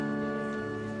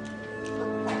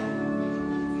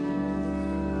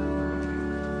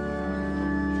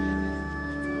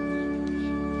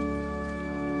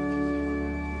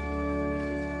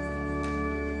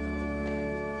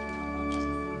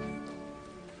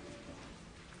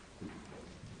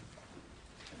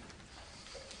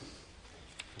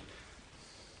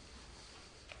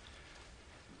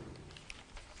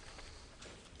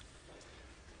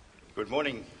Good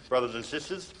morning, brothers and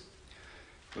sisters.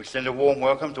 We extend a warm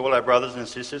welcome to all our brothers and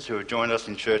sisters who have joined us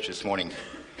in church this morning.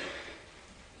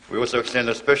 We also extend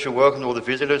a special welcome to all the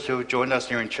visitors who have joined us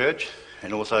here in church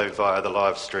and also via the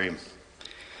live stream.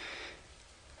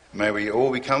 May we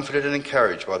all be comforted and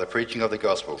encouraged by the preaching of the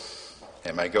gospel,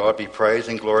 and may God be praised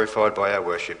and glorified by our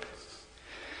worship.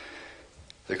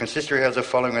 The consistory has the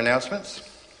following announcements.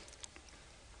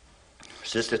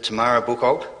 Sister Tamara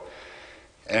Buchholz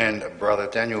and Brother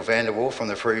Daniel Vanderwall from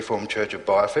the Free Reformed Church of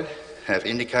Byford have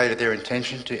indicated their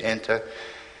intention to enter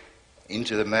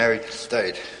into the married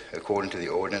state according to the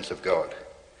ordinance of God.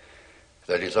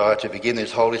 They desire to begin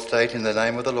this holy state in the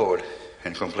name of the Lord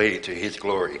and complete it to his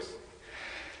glory.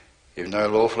 If no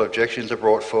lawful objections are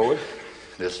brought forward,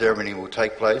 the ceremony will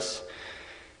take place,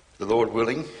 the Lord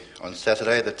willing, on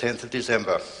Saturday the 10th of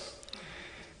December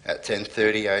at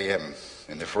 10:30 a.m.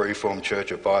 in the Free Reformed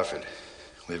Church of Byford,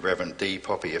 with Reverend D.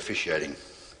 Poppy officiating.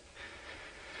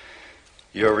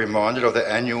 You are reminded of the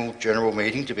annual general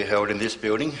meeting to be held in this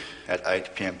building at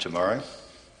 8 p.m. tomorrow.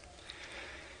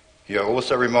 You are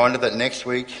also reminded that next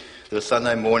week the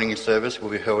Sunday morning service will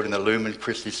be held in the Lumen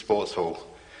Christi Sports Hall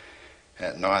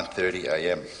at 9:30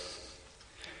 a.m.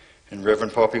 And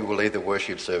Reverend Poppy will lead the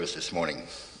worship service this morning.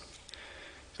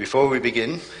 Before we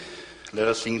begin, let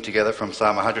us sing together from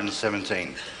Psalm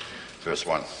 117, verse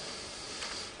 1.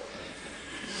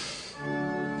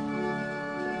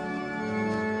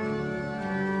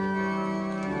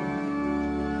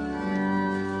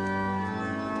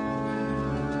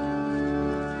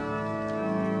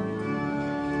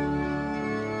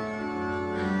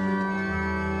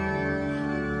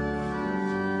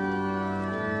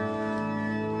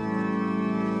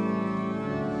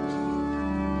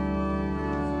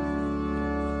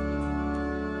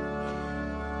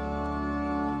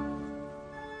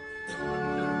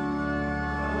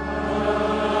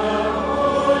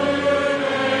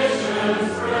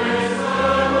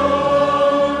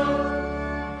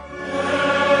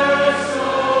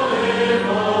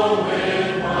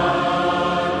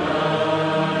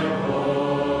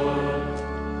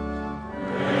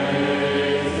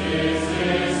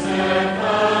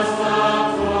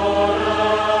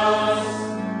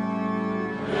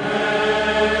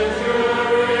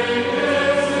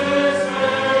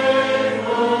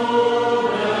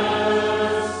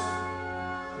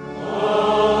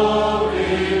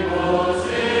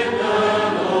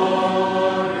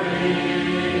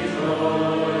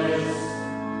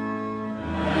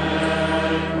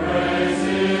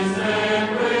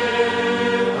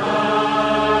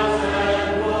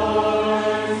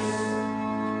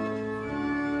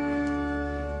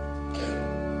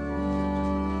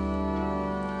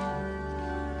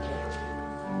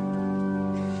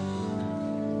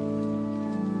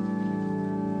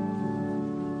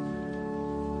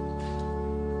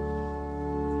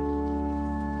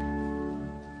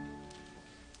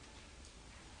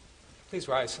 Please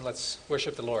rise and let's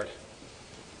worship the Lord.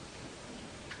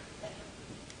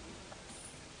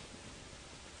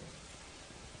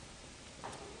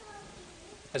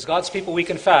 As God's people, we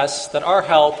confess that our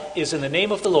help is in the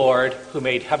name of the Lord who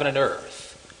made heaven and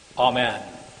earth. Amen.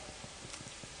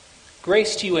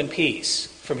 Grace to you and peace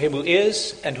from him who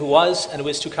is and who was and who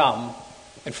is to come,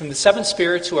 and from the seven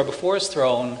spirits who are before his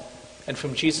throne, and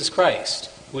from Jesus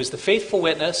Christ, who is the faithful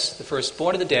witness, the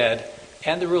firstborn of the dead,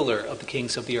 and the ruler of the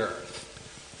kings of the earth.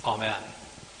 Amen.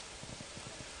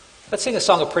 Let's sing a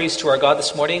song of praise to our God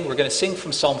this morning. We're going to sing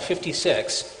from Psalm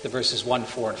 56, the verses 1,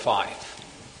 4, and 5.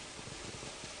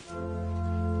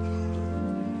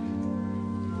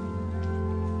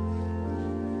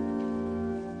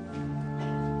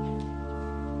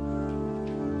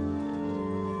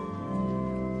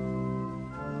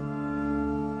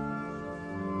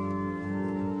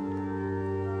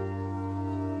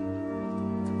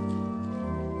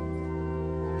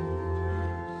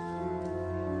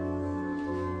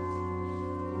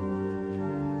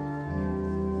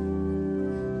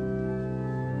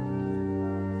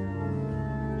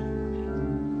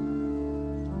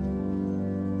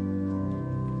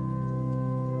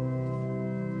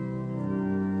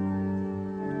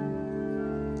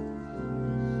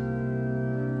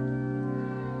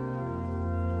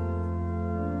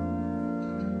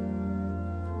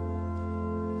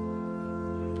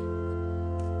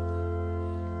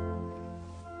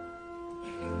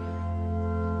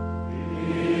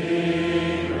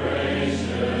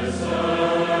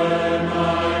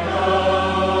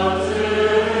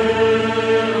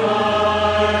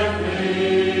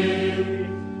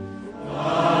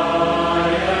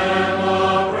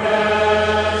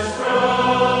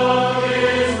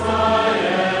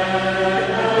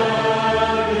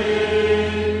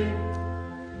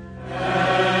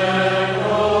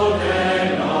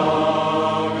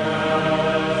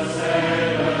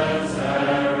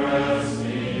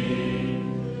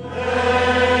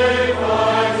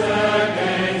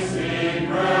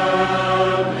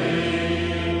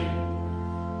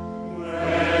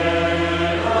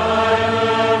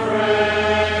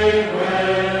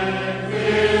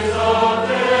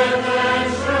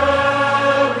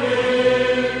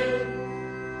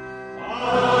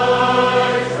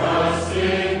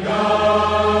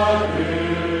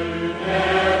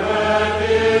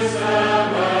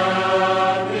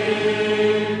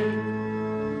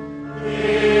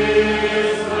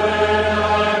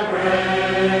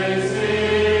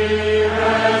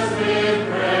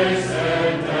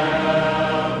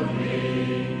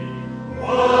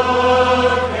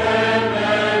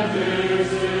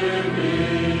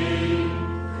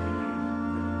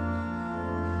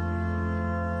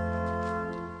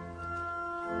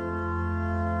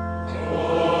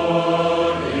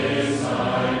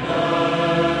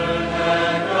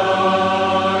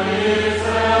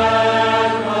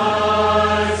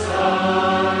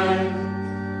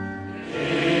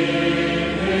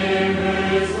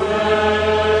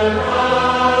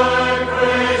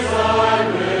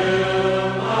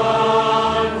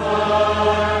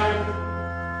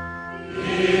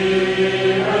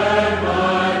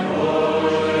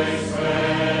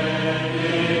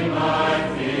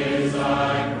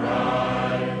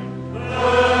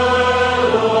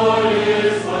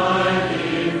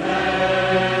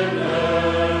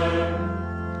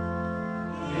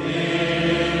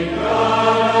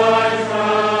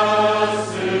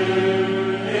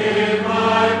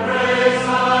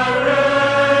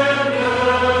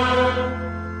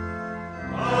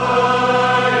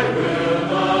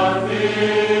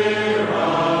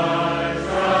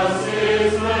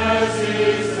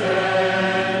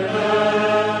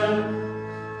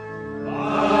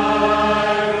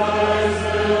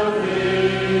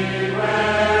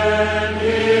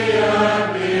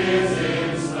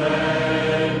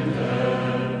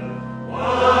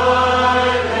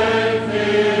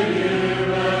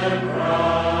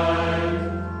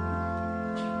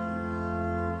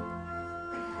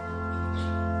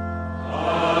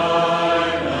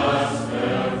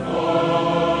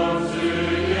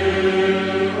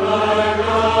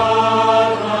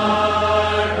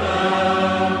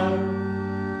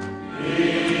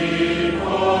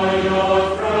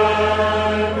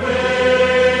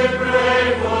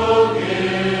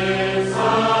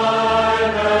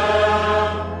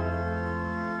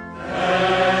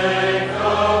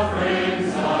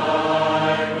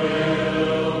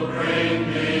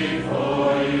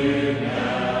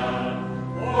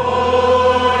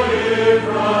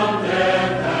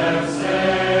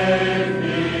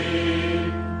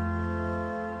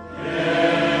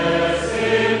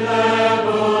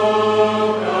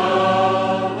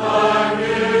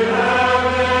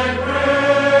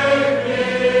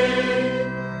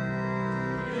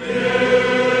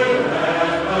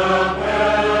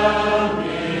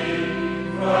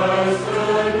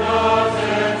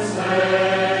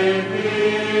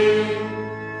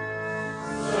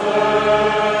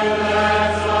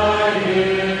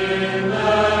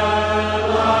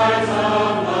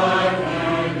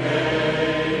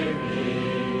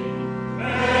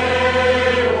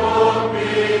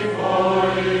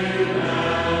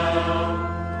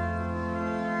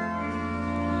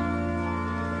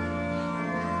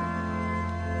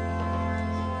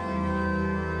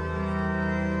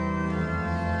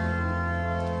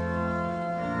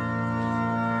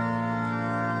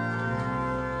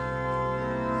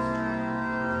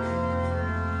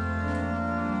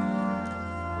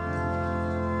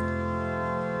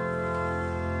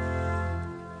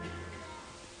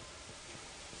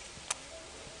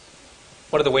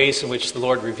 One of the ways in which the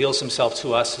Lord reveals himself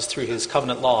to us is through his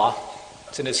covenant law.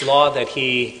 It's in his law that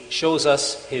he shows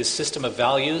us his system of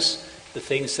values, the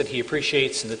things that he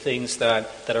appreciates and the things that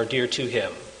are dear to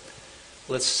him.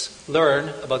 Let's learn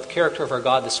about the character of our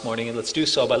God this morning, and let's do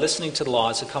so by listening to the law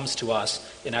as it comes to us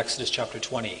in Exodus chapter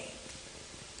 20.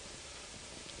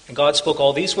 And God spoke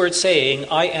all these words, saying,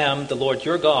 I am the Lord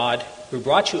your God, who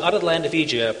brought you out of the land of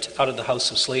Egypt, out of the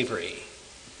house of slavery.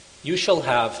 You shall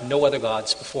have no other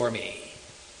gods before me.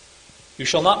 You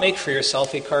shall not make for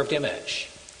yourself a carved image,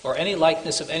 or any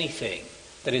likeness of anything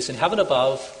that is in heaven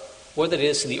above, or that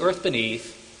is in the earth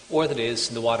beneath, or that is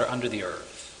in the water under the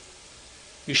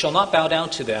earth. You shall not bow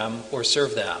down to them or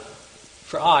serve them.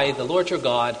 For I, the Lord your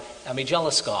God, am a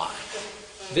jealous God,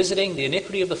 visiting the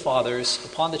iniquity of the fathers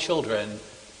upon the children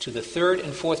to the third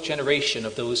and fourth generation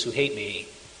of those who hate me,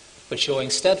 but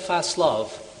showing steadfast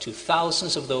love to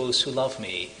thousands of those who love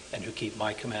me and who keep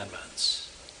my commandments.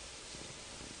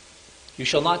 You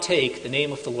shall not take the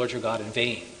name of the Lord your God in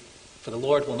vain, for the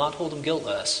Lord will not hold him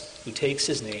guiltless who takes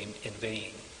his name in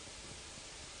vain.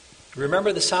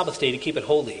 Remember the Sabbath day to keep it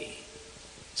holy.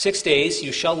 6 days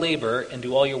you shall labor and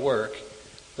do all your work,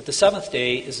 but the seventh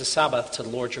day is a Sabbath to the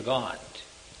Lord your God.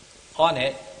 On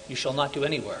it you shall not do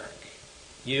any work,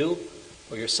 you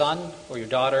or your son or your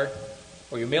daughter,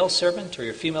 or your male servant or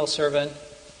your female servant,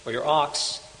 or your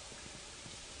ox,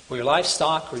 or your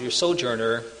livestock, or your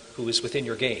sojourner who is within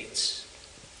your gates.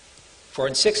 For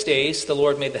in 6 days the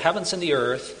Lord made the heavens and the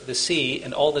earth, the sea,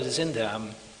 and all that is in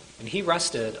them, and he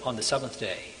rested on the seventh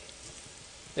day.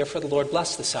 Therefore the Lord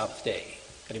blessed the Sabbath day,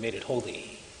 and he made it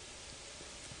holy.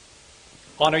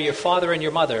 Honor your father and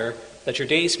your mother, that your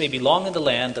days may be long in the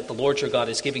land that the Lord your God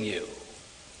is giving you.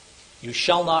 You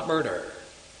shall not murder.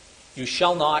 You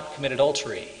shall not commit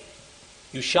adultery.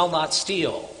 You shall not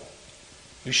steal.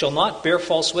 You shall not bear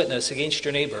false witness against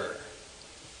your neighbor.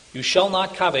 You shall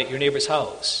not covet your neighbor's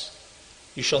house.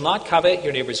 You shall not covet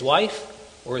your neighbor's wife,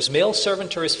 or his male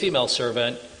servant or his female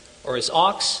servant, or his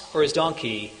ox or his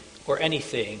donkey, or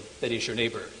anything that is your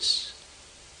neighbor's.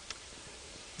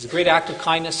 It's a great act of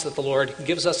kindness that the Lord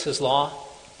gives us his law.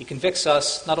 He convicts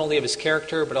us not only of his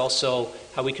character, but also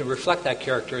how we can reflect that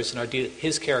character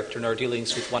his character in our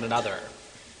dealings with one another.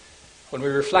 When we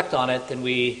reflect on it, then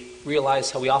we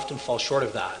realize how we often fall short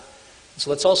of that. So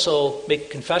let's also make a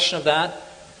confession of that.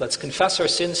 Let's confess our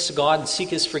sins to God and seek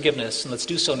his forgiveness. And let's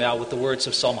do so now with the words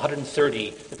of Psalm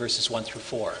 130, verses 1 through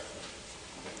 4.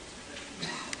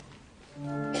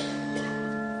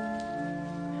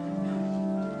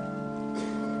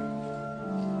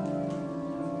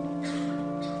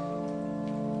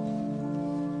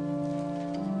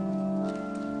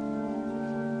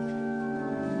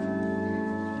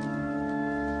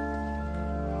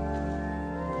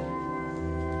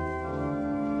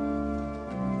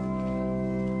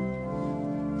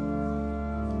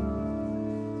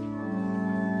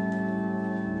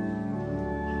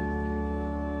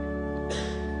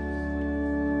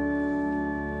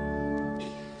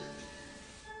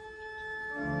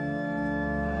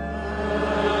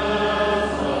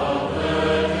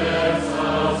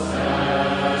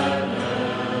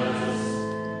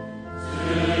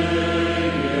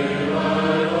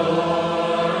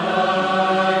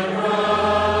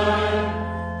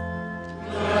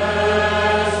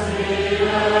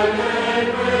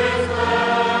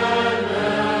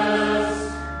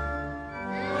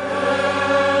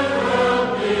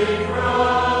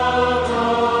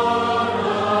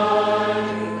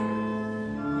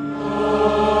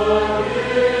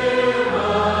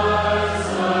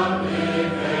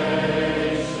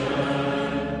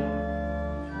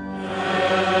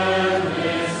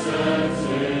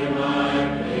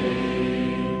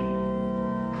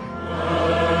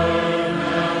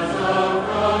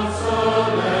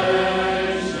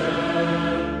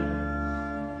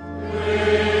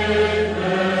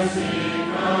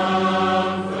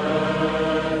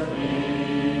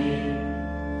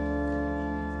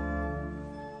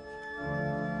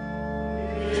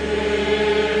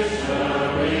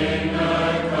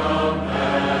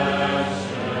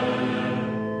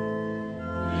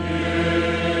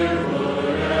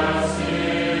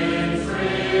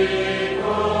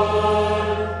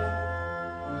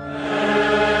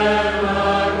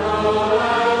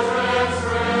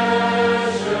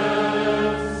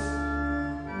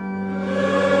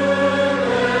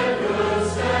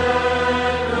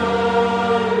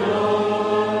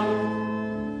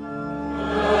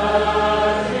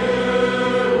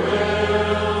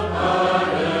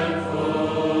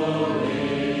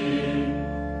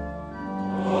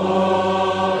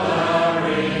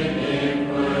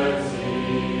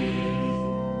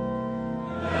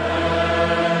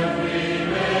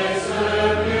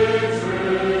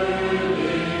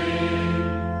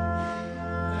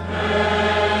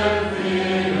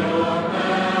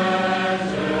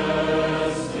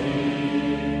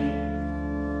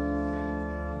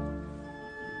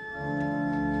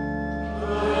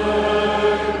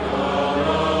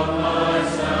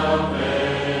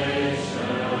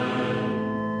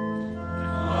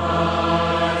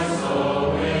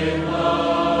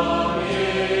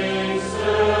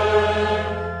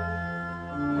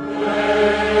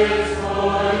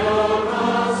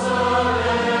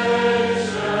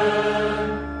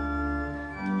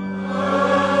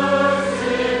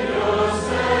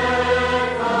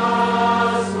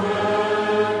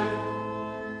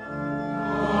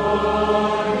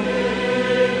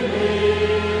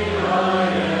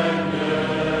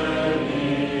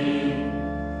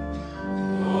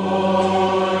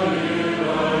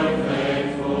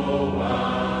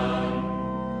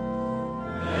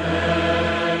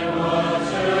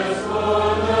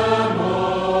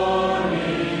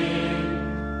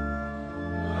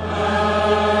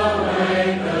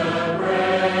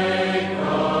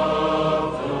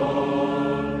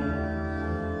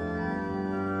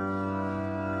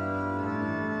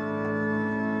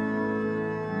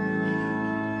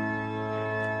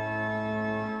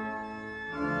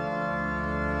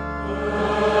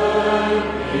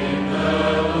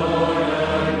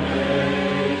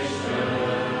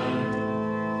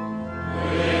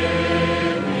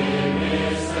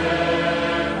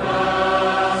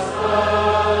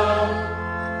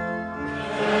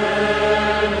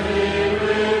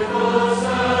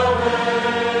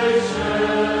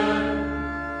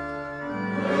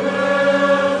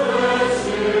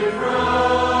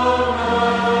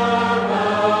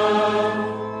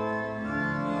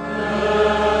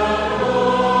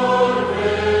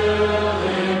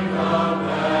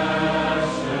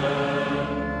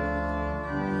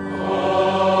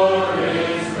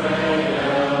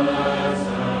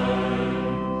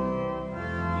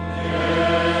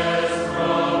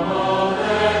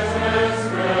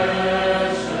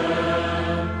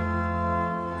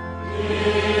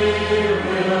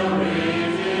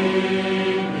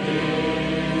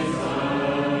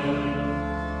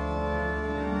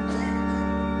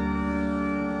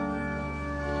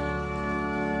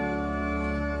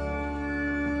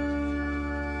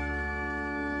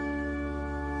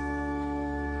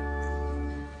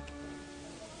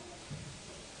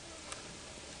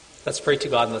 Let's pray to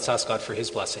God and let's ask God for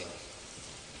his blessing.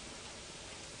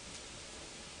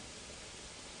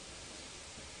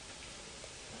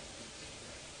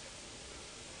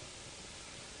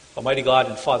 Almighty God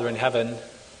and Father in heaven,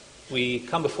 we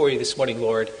come before you this morning,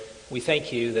 Lord. We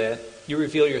thank you that you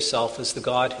reveal yourself as the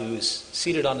God who's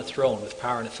seated on the throne with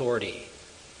power and authority.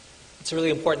 It's a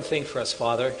really important thing for us,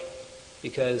 Father,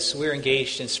 because we're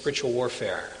engaged in spiritual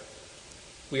warfare.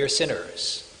 We are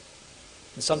sinners.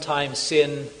 And sometimes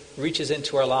sin reaches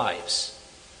into our lives,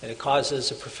 and it causes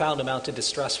a profound amount of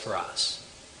distress for us.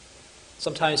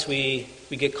 Sometimes we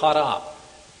get caught up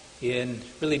in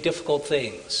really difficult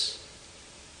things.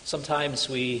 Sometimes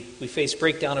we face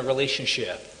breakdown in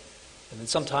relationship, and then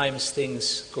sometimes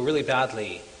things go really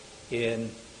badly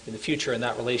in the future in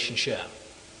that relationship.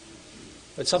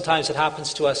 But sometimes it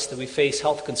happens to us that we face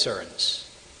health concerns.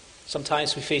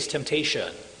 Sometimes we face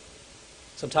temptation.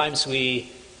 Sometimes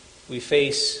we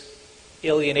face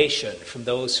alienation from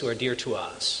those who are dear to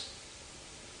us.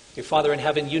 Your Father in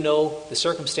heaven, you know the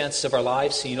circumstances of our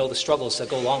lives, and you know the struggles that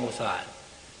go along with that.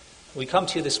 We come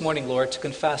to you this morning, Lord, to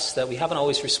confess that we haven't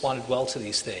always responded well to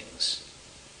these things.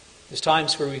 There's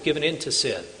times where we've given in to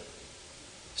sin.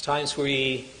 There's times where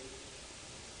we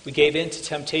gave in to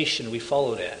temptation, we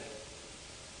followed it.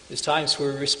 There's times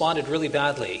where we responded really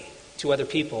badly to other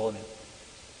people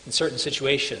in certain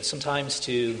situations, sometimes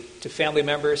to family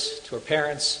members, to our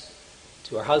parents,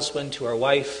 to our husband, to our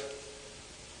wife,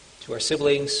 to our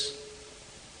siblings.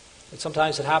 And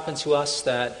sometimes it happened to us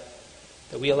that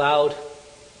we allowed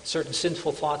certain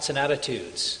sinful thoughts and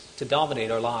attitudes to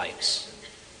dominate our lives.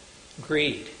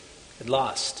 Greed and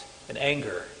lust and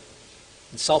anger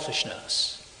and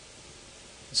selfishness.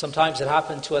 And sometimes it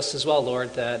happened to us as well,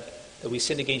 Lord, that we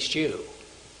sinned against you,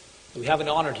 that we haven't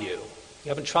honored you, we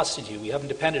haven't trusted you, we haven't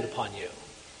depended upon you.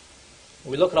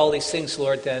 When we look at all these things,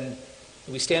 Lord, then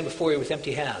we stand before you with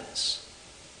empty hands.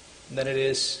 And then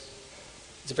it's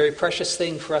a very precious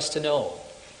thing for us to know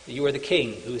that you are the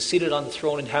King who is seated on the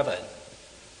throne in heaven,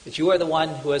 that you are the one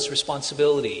who has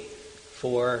responsibility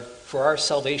for our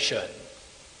salvation,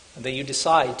 and that you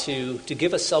decide to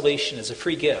give us salvation as a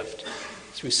free gift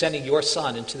through sending your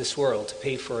Son into this world to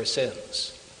pay for our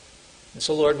sins. And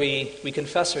so, Lord, we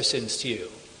confess our sins to you.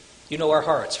 You know our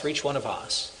hearts for each one of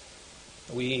us.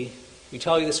 We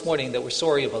tell you this morning that we're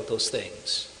sorry about those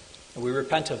things, and we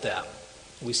repent of them,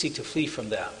 and we seek to flee from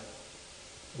them.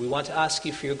 We want to ask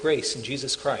you for your grace in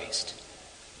Jesus Christ,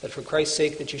 that for Christ's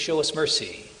sake that you show us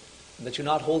mercy, and that you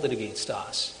not hold it against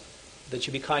us, that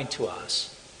you be kind to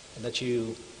us, and that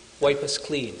you wipe us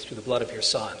clean through the blood of your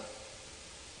Son.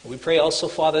 And we pray also,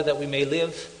 Father, that we may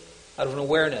live out of an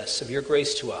awareness of your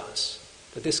grace to us,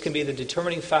 that this can be the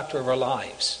determining factor of our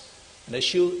lives, and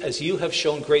as you have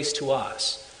shown grace to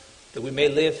us, that we may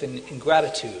live in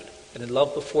gratitude and in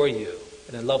love before you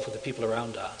and in love with the people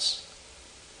around us.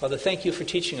 Father, thank you for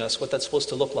teaching us what that's supposed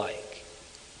to look like.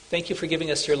 Thank you for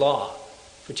giving us your law,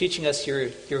 for teaching us your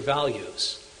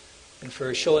values, and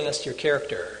for showing us your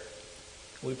character.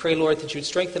 And we pray, Lord, that you'd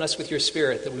strengthen us with your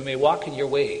Spirit, that we may walk in your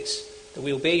ways, that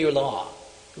we obey your law,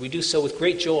 that we do so with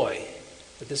great joy,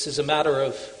 that this is a matter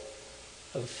of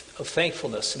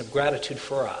thankfulness and of gratitude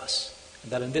for us,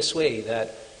 and that in this way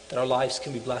that our lives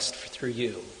can be blessed through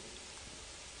you.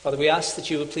 Father, we ask that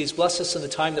you would please bless us in the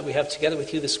time that we have together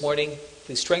with you this morning.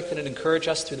 Please strengthen and encourage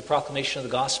us through the proclamation of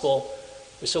the gospel.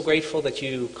 We're so grateful that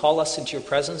you call us into your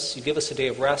presence. You give us a day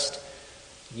of rest.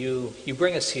 You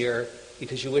bring us here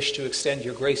because you wish to extend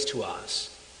your grace to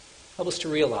us. Help us to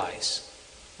realize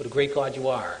what a great God you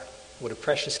are, what a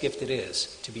precious gift it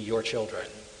is to be your children.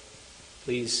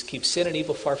 Please keep sin and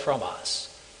evil far from us.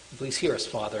 And please hear us,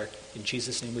 Father. In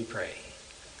Jesus' name we pray.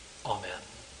 Amen.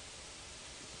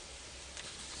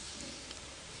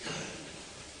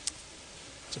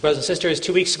 So, brothers and sisters,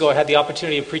 2 weeks ago I had the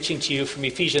opportunity of preaching to you from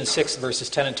Ephesians 6,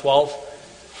 verses 10 and 12.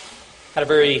 Had a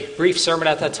very brief sermon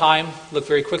at that time, looked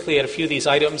very quickly at a few of these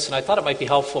items, and I thought it might be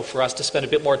helpful for us to spend a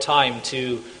bit more time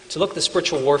to look at the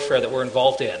spiritual warfare that we're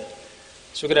involved in.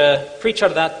 So we're going to preach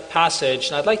out of that passage,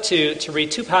 and I'd like to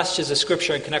read two passages of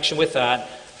Scripture in connection with that,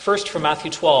 first from Matthew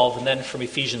 12 and then from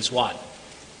Ephesians 1.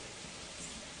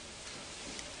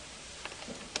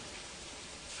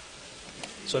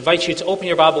 So I invite you to open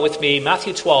your Bible with me,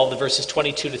 Matthew 12, the verses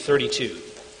 22 to 32.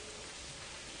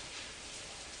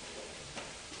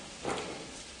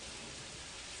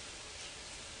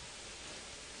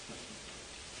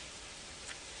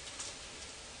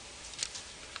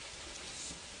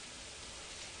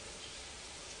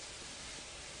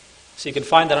 So you can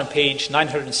find that on page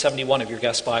 971 of your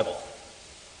guest Bible.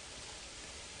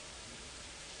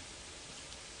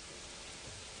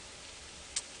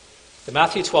 The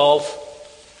Matthew 12,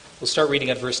 We'll start reading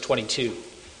at verse 22.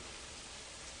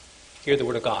 Hear the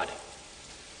word of God.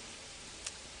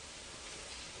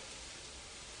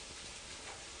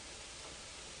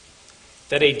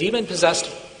 That a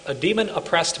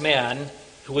demon-oppressed man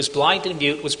who was blind and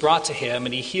mute was brought to him,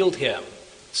 and he healed him,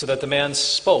 so that the man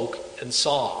spoke and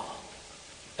saw.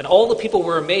 And all the people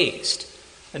were amazed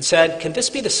and said, "Can this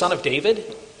be the son of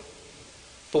David?"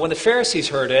 But when the Pharisees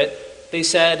heard it, they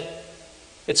said,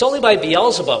 "It's only by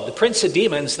Beelzebub, the prince of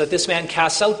demons, that this man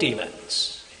casts out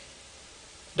demons."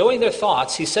 Knowing their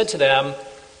thoughts, he said to them,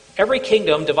 "Every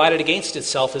kingdom divided against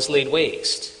itself is laid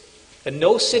waste, and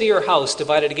no city or house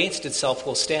divided against itself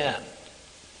will stand.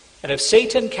 And if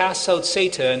Satan casts out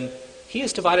Satan, he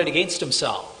is divided against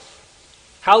himself.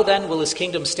 How then will his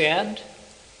kingdom stand?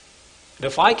 And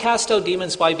if I cast out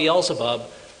demons by Beelzebub,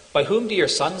 by whom do your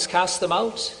sons cast them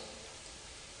out?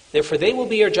 Therefore they will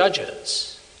be your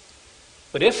judges.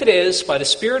 But if it is by the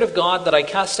Spirit of God that I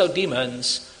cast out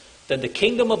demons, then the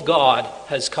kingdom of God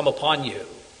has come upon you.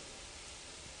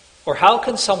 Or how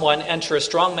can someone enter a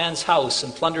strong man's house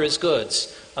and plunder his goods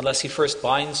unless he first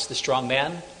binds the strong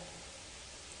man?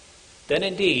 Then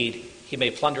indeed he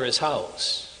may plunder his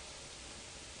house.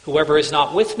 Whoever is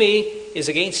not with me is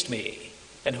against me,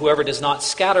 and whoever does not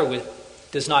gather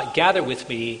with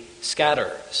me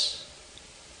scatters.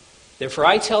 Therefore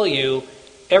I tell you,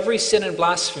 every sin and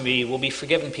blasphemy will be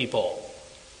forgiven people,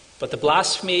 but the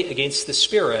blasphemy against the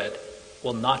Spirit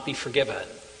will not be forgiven.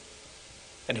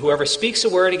 And whoever speaks a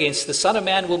word against the Son of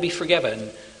Man will be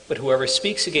forgiven, but whoever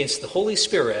speaks against the Holy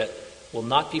Spirit will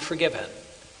not be forgiven,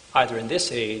 either in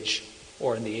this age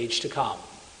or in the age to come.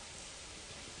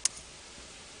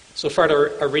 So far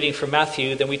our reading from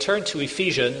Matthew. Then we turn to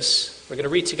Ephesians. We're going to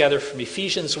read together from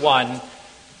Ephesians 1,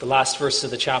 the last verse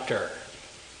of the chapter.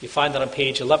 You find that on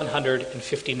page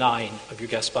 1159 of your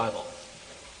guest Bible.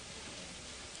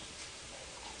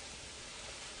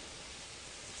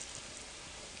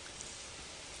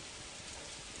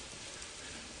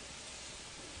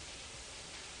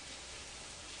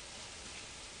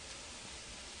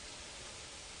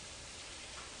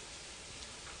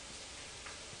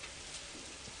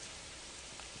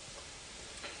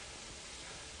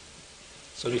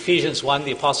 So in Ephesians 1,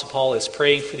 the Apostle Paul is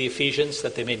praying for the Ephesians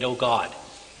that they may know God.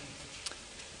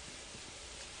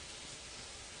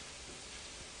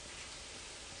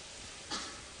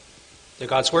 There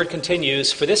God's word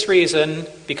continues, "For this reason,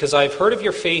 because I have heard of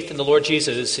your faith in the Lord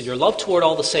Jesus and your love toward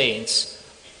all the saints,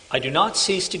 I do not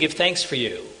cease to give thanks for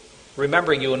you,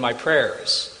 remembering you in my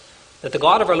prayers, that the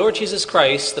God of our Lord Jesus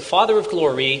Christ, the Father of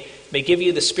glory, may give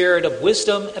you the spirit of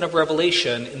wisdom and of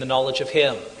revelation in the knowledge of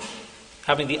him,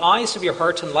 having the eyes of your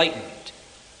heart enlightened,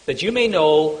 that you may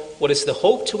know what is the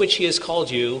hope to which he has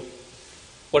called you,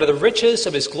 what are the riches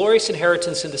of his glorious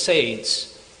inheritance in the saints,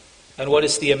 and what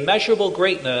is the immeasurable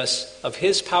greatness of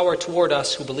his power toward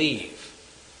us who believe,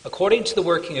 according to the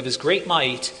working of his great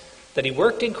might, that he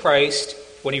worked in Christ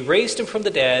when he raised him from the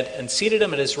dead and seated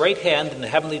him at his right hand in the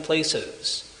heavenly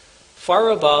places, far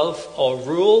above all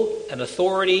rule and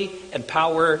authority and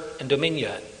power and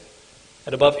dominion,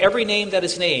 and above every name that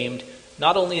is named,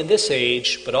 not only in this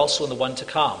age, but also in the one to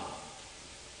come.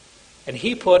 And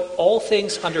he put all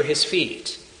things under his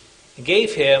feet, and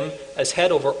gave him as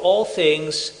head over all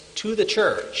things to the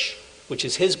church, which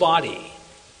is his body,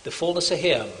 the fullness of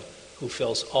him who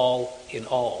fills all in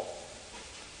all."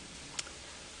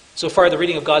 So far, the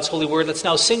reading of God's holy word. Let's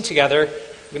now sing together.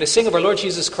 We're going to sing of our Lord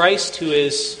Jesus Christ, who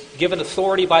is given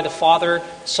authority by the Father,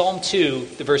 Psalm 2,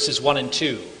 the verses 1 and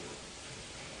 2.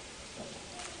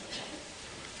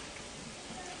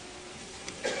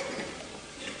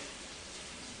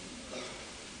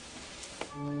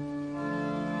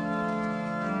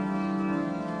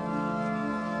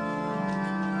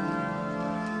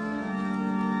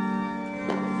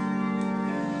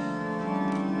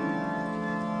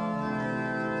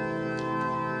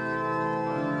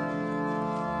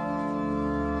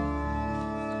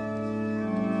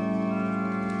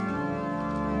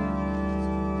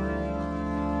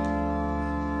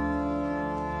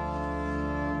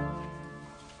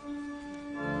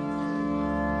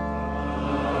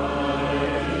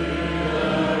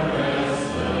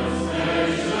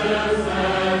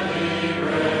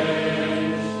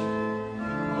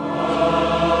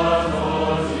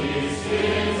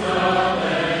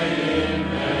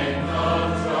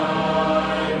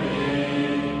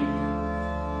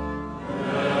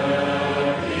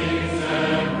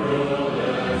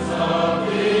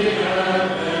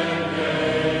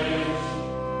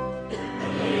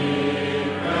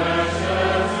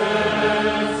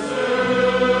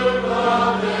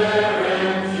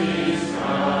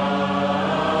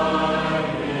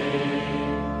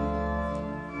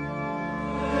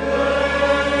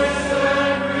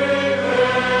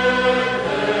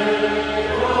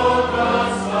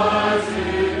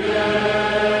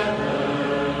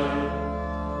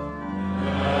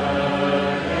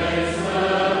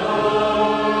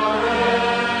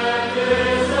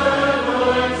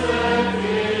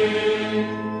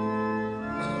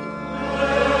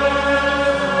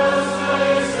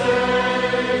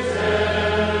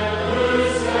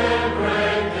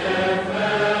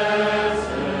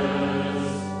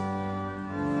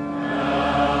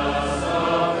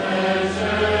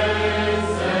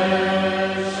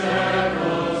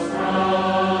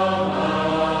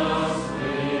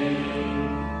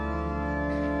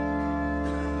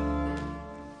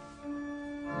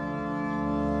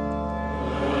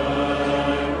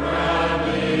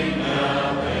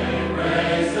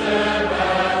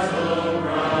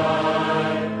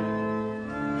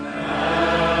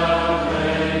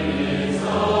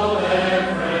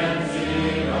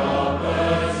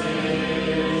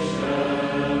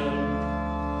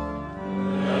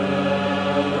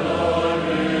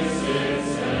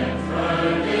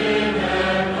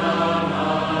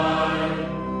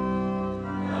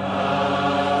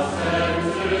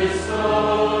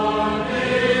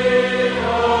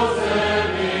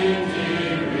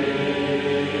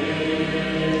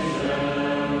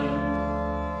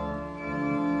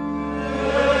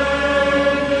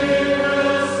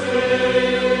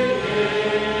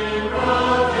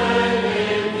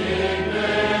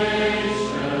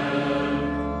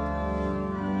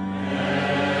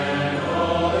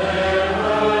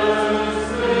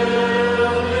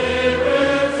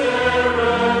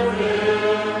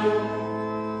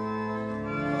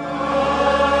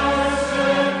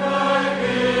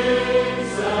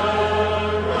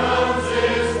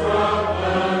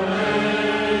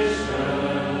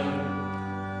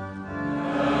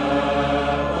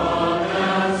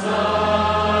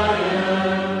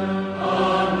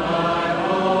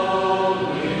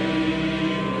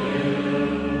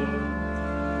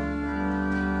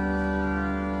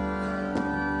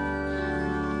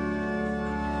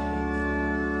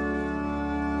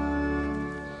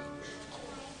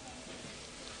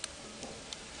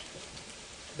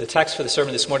 The text for the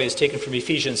sermon this morning is taken from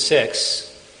Ephesians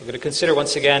 6. We're going to consider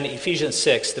once again Ephesians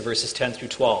 6, the verses 10 through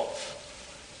 12.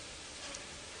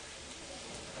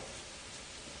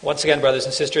 Once again, brothers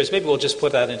and sisters, maybe we'll just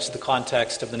put that into the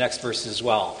context of the next verses as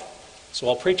well. So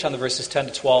I'll preach on the verses 10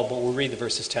 to 12, but we'll read the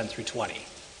verses 10 through 20.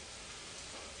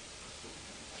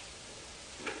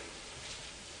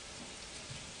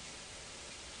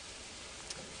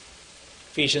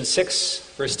 Ephesians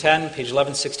 6, verse 10, page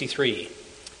 1163.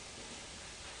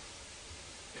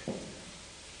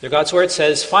 There God's word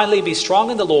says, "Finally be strong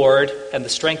in the Lord and the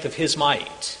strength of his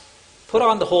might. Put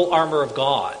on the whole armor of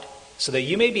God, so that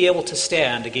you may be able to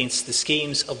stand against the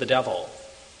schemes of the devil.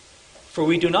 For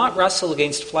we do not wrestle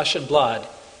against flesh and blood,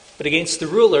 but against the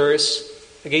rulers,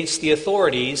 against the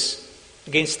authorities,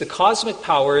 against the cosmic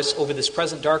powers over this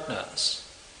present darkness,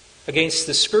 against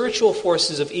the spiritual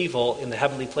forces of evil in the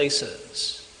heavenly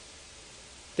places.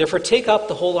 Therefore take up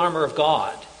the whole armor of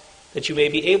God, that you may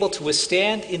be able to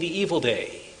withstand in the evil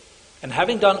day, and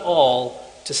having done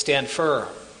all, to stand firm.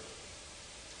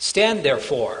 Stand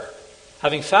therefore,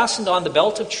 having fastened on the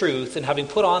belt of truth, and having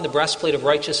put on the breastplate of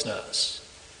righteousness,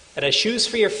 and as shoes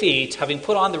for your feet, having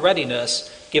put on the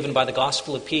readiness given by the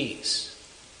gospel of peace.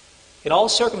 In all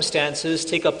circumstances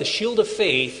take up the shield of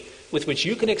faith, with which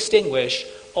you can extinguish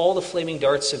all the flaming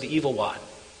darts of the evil one.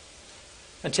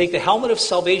 And take the helmet of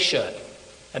salvation,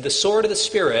 and the sword of the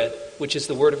Spirit, which is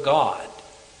the word of God,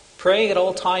 praying at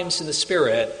all times in the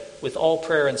Spirit, with all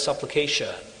prayer and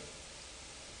supplication.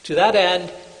 To that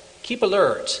end, keep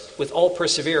alert with all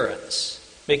perseverance,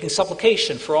 making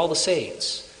supplication for all the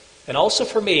saints, and also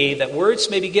for me, that words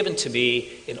may be given to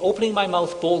me in opening my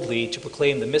mouth boldly to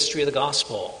proclaim the mystery of the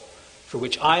gospel, for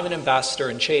which I am an ambassador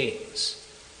in chains,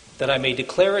 that I may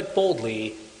declare it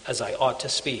boldly as I ought to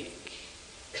speak."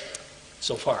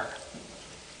 So far.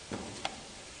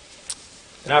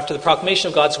 And after the proclamation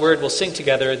of God's word, we'll sing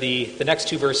together the next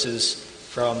two verses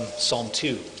from Psalm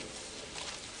 2.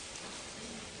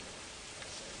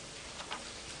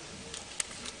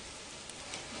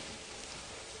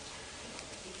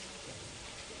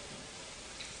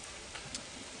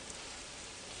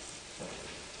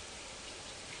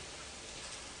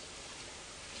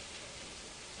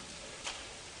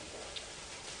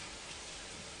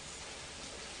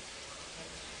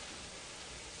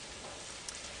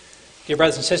 Dear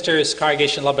brothers and sisters,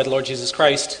 congregation loved by the Lord Jesus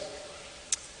Christ,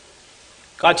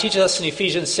 God teaches us in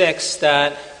Ephesians 6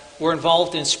 that we're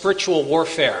involved in spiritual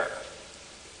warfare.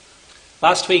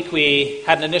 Last week we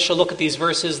had an initial look at these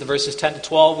verses, the verses 10 to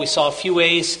 12. We saw a few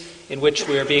ways in which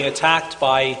we are being attacked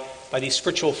by these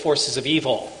spiritual forces of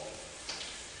evil.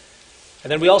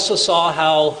 And then we also saw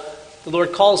how the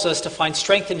Lord calls us to find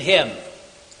strength in Him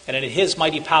and in His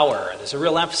mighty power. There's a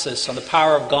real emphasis on the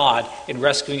power of God in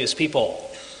rescuing His people.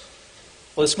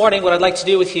 Well, this morning what I'd like to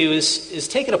do with you is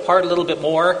take it apart a little bit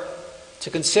more to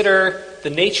consider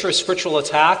the nature of spiritual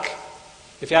attack.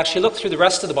 If you actually look through the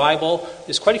rest of the Bible,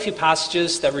 there's quite a few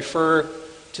passages that refer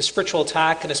to spiritual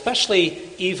attack, and especially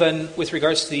even with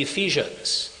regards to the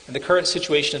Ephesians and the current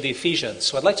situation of the Ephesians.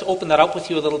 So I'd like to open that up with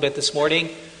you a little bit this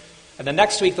morning. And then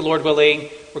next week, the Lord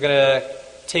willing, we're going to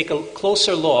take a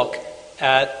closer look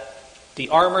at the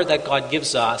armor that God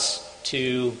gives us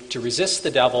to resist the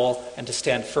devil and to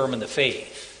stand firm in the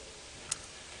faith.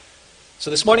 So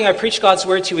this morning I preach God's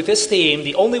word to you with this theme: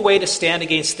 the only way to stand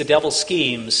against the devil's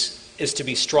schemes is to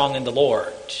be strong in the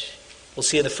Lord. We'll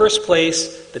see in the first place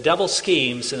the devil's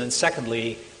schemes, and then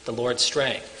secondly, the Lord's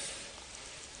strength.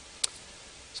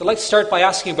 So I'd like to start by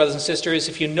asking you, brothers and sisters,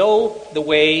 if you know the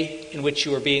way in which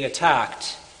you are being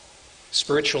attacked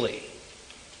spiritually.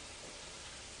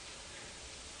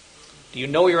 Do you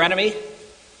know your enemy?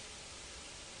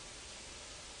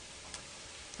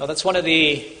 Now that's one of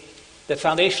the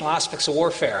foundational aspects of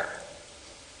warfare.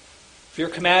 If you're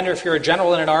a commander, if you're a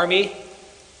general in an army,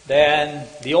 then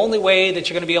the only way that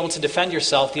you're going to be able to defend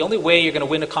yourself, the only way you're going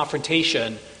to win a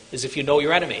confrontation is if you know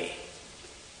your enemy.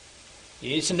 You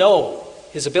need to know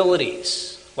his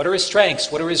abilities. What are his strengths?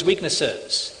 What are his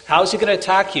weaknesses? How is he going to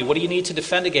attack you? What do you need to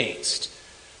defend against?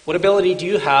 What ability do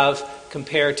you have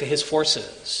compared to his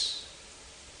forces?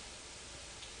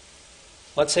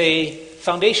 That's a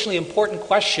foundationally important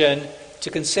question to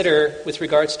consider with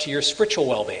regards to your spiritual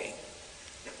well-being.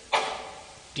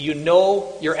 Do you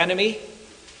know your enemy?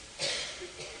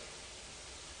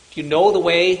 Do you know the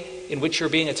way in which you're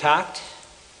being attacked?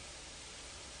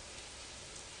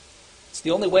 It's the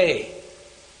only way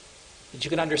that you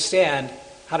can understand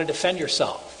how to defend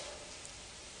yourself.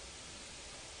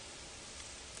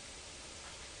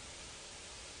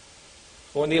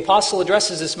 When the apostle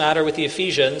addresses this matter with the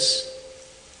Ephesians,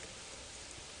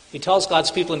 he tells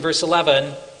God's people in verse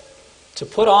 11 to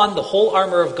put on the whole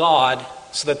armor of God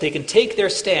so that they can take their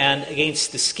stand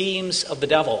against the schemes of the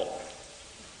devil.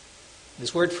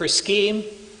 This word for scheme,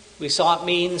 we saw it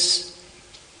means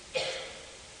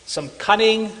some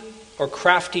cunning or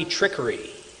crafty trickery.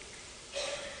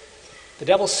 The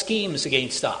devil schemes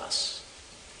against us.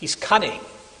 He's cunning.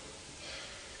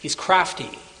 He's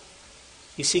crafty.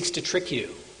 He seeks to trick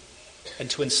you and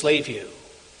to enslave you.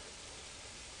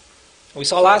 We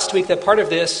saw last week that part of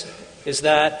this is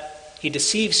that he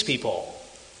deceives people.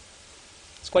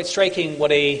 It's quite striking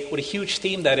what a huge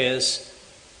theme that is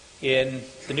in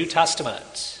the New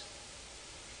Testament.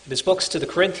 In his books to the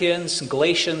Corinthians and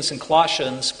Galatians and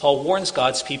Colossians, Paul warns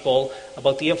God's people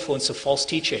about the influence of false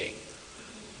teaching.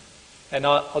 And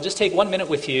I'll just take 1 minute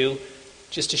with you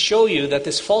just to show you that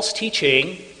this false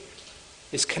teaching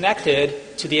is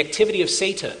connected to the activity of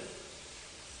Satan.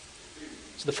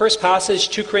 So the first passage,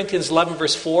 2 Corinthians 11,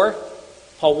 verse 4,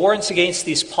 Paul warns against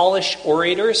these polished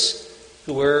orators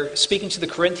who were speaking to the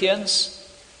Corinthians.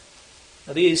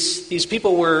 Now these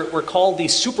people were called the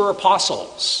super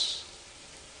apostles.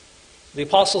 The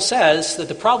apostle says that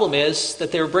the problem is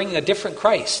that they were bringing a different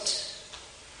Christ.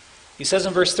 He says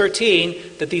in verse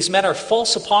 13 that these men are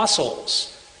false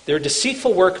apostles. They're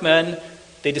deceitful workmen.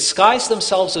 They disguise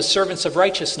themselves as servants of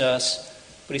righteousness.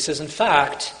 But he says, in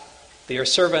fact, they are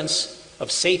servants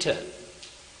of Satan.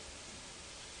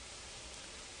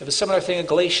 You have a similar thing in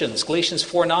Galatians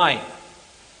 4:9.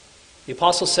 The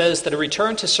apostle says that a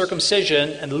return to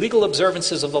circumcision and legal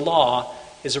observances of the law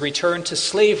is a return to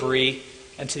slavery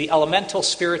and to the elemental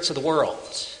spirits of the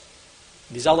world.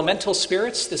 These elemental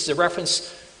spirits, this is a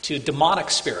reference to demonic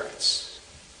spirits.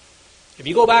 If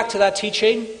you go back to that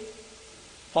teaching,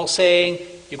 Paul's saying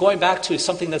you're going back to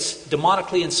something that's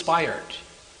demonically inspired,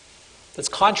 that's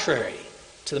contrary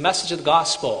to the message of the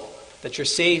gospel, that you're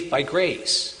saved by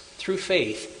grace through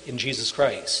faith in Jesus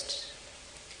Christ.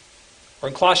 Or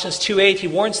in Colossians 2:8, he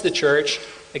warns the church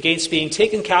against being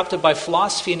taken captive by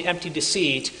philosophy and empty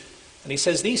deceit. And he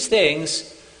says these things,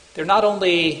 they're not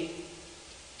only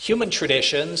human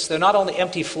traditions, they're not only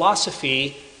empty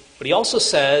philosophy, but he also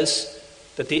says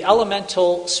that the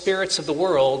elemental spirits of the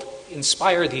world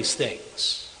inspire these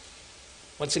things.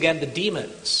 Once again, the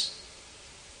demons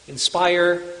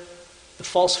inspire the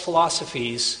false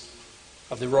philosophies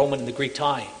of the Roman and the Greek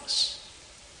times.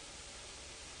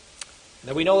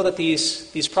 Now we know that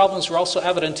these problems were also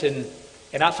evident in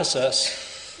Ephesus.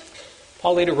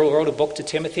 Paul later wrote a book to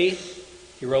Timothy.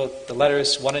 He wrote the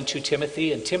letters 1 and 2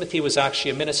 Timothy, and Timothy was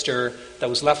actually a minister that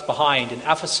was left behind in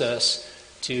Ephesus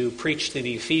to preach to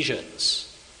the Ephesians.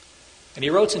 And he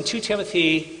wrote in 2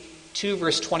 Timothy 2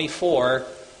 verse 24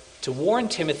 to warn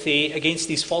Timothy against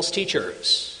these false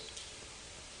teachers.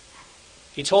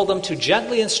 He told them to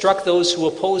gently instruct those who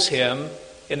oppose him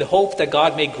in the hope that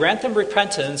God may grant them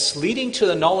repentance leading to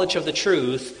the knowledge of the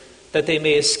truth, that they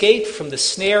may escape from the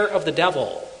snare of the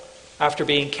devil after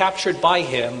being captured by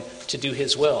him to do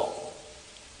his will.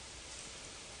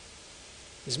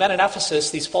 These men in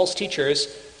Ephesus, these false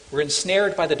teachers, were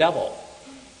ensnared by the devil.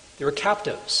 They were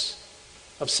captives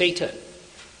of Satan.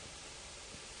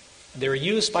 And they were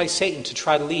used by Satan to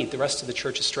try to lead the rest of the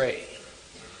church astray.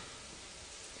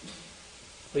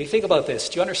 When you think about this,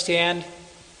 do you understand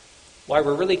why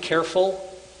we're really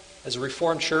careful as a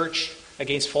Reformed church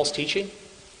against false teaching?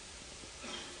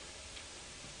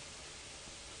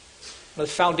 One of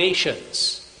the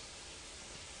foundations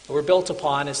that we're built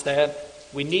upon is that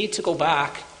we need to go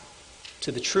back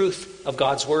to the truth of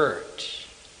God's Word.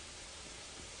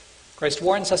 Christ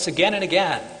warns us again and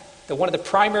again that one of the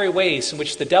primary ways in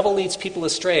which the devil leads people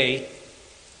astray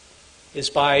is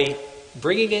by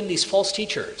bringing in these false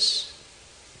teachers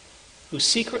who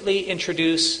secretly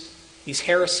introduce these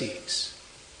heresies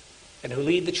and who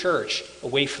lead the church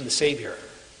away from the Savior.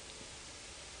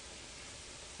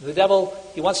 The devil,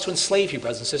 he wants to enslave you,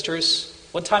 brothers and sisters.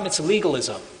 One time it's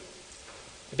legalism.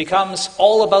 It becomes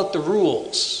all about the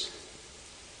rules,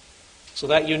 so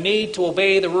that you need to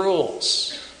obey the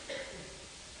rules.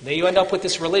 And then you end up with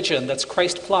this religion that's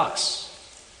Christ plus.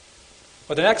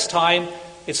 Or the next time,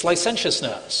 it's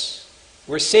licentiousness.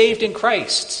 We're saved in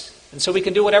Christ, and so we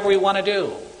can do whatever we want to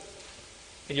do.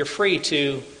 And you're free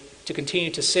to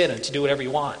continue to sin and to do whatever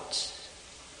you want.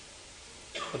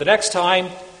 But the next time,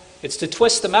 it's to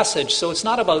twist the message, so it's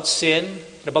not about sin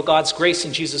and about God's grace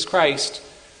in Jesus Christ,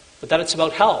 but that it's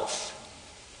about health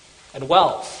and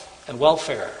wealth and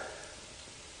welfare.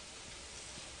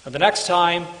 And the next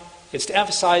time, it's to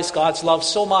emphasize God's love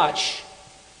so much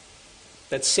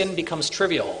that sin becomes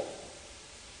trivial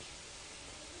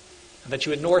and that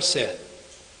you ignore sin.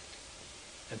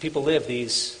 And people live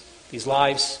these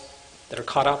lives that are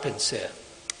caught up in sin.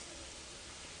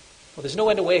 Well, there's no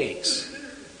end to ways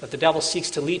that the devil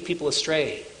seeks to lead people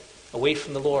astray, away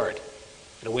from the Lord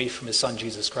and away from his Son,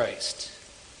 Jesus Christ.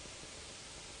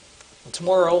 Well,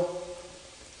 tomorrow,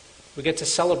 we get to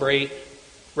celebrate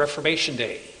Reformation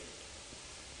Day.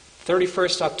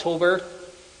 31st October,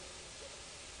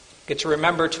 get to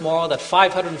remember tomorrow that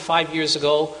 505 years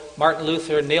ago, Martin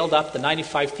Luther nailed up the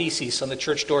 95 Theses on the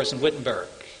church doors in Wittenberg.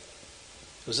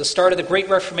 It was the start of the Great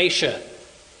Reformation,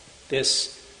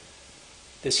 this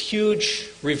huge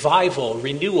revival,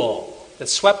 renewal that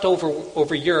swept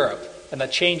over Europe and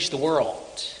that changed the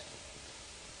world.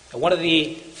 And one of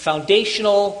the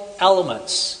foundational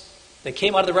elements that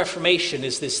came out of the Reformation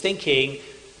is this thinking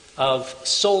of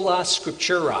sola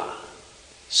scriptura,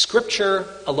 Scripture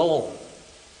alone.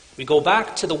 We go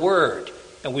back to the Word,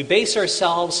 and we base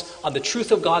ourselves on the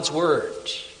truth of God's Word.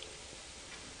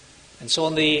 And so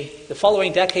in the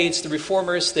following decades, the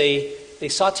Reformers, they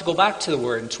sought to go back to the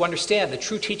Word and to understand the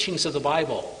true teachings of the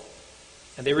Bible.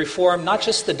 And they reformed not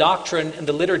just the doctrine and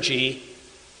the liturgy,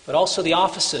 but also the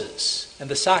offices and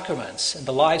the sacraments and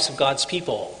the lives of God's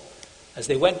people, as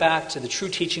they went back to the true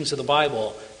teachings of the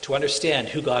Bible to understand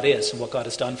who God is and what God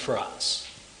has done for us.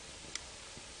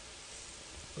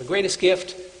 The greatest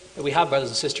gift that we have, brothers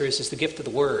and sisters, is the gift of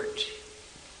the Word.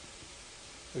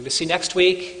 We're going to see next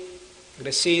week, we're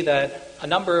going to see that a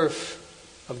number of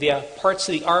the parts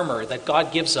of the armor that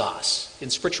God gives us in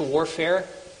spiritual warfare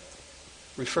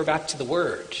refer back to the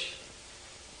Word.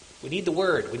 We need the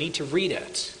Word. We need to read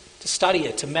it, to study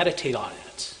it, to meditate on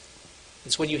it.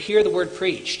 It's when you hear the Word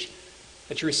preached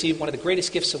that you receive one of the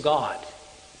greatest gifts of God.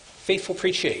 Faithful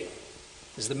preaching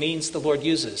is the means the Lord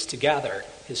uses to gather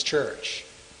His church,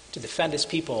 to defend His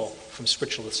people from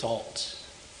spiritual assault.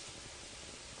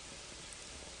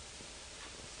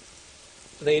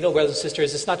 But then, brothers and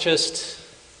sisters, it's not just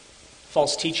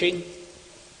false teaching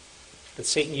that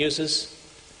Satan uses.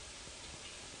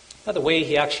 Another way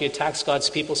he actually attacks God's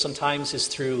people sometimes is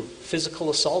through physical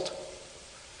assault.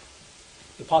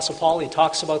 The Apostle Paul, he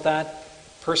talks about that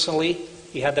personally.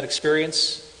 He had that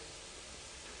experience.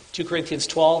 2 Corinthians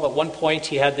 12, at one point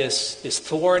he had this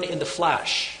thorn in the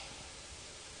flesh.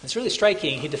 It's really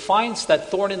striking. He defines that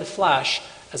thorn in the flesh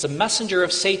as a messenger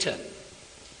of Satan.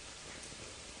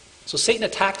 So Satan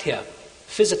attacked him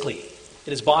physically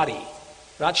in his body.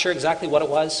 We're not sure exactly what it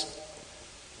was.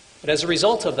 But as a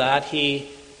result of that, he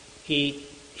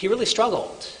really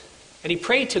struggled. And he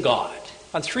prayed to God.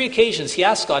 On 3 occasions he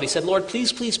asked God, he said, Lord,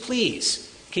 please, please,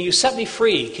 please, can you set me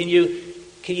free? Can you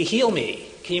heal me?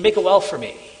 Can you make it well for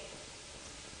me?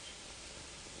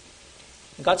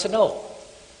 And God said no.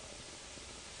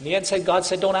 In the end, God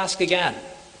said, don't ask again.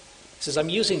 He says, I'm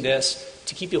using this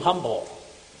to keep you humble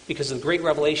because of the great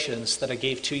revelations that I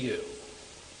gave to you.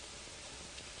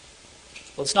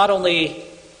 Well, it's not only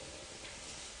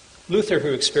Luther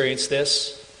who experienced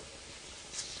this.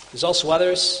 There's also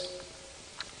others.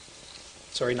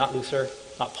 Sorry, not Luther,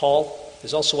 not Paul.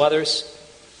 There's also others.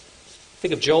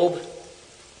 Think of Job.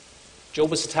 Job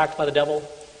was attacked by the devil.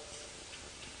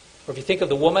 Or if you think of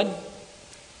the woman,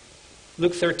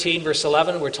 Luke 13, verse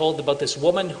 11, we're told about this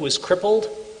woman who was crippled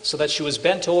so that she was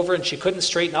bent over and she couldn't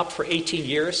straighten up for 18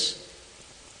 years.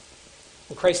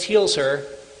 Well, Christ heals her,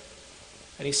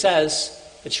 and he says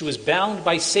that she was bound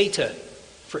by Satan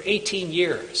for 18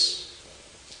 years.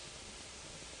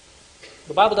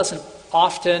 The Bible doesn't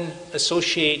often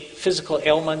associate physical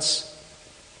ailments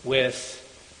with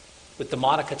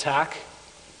demonic attack,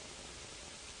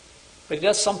 but it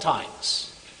does sometimes.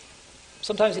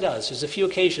 Sometimes he does. There's a few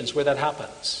occasions where that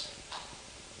happens.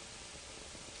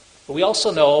 But we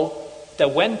also know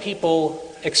that when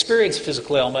people experience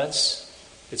physical ailments,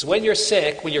 it's when you're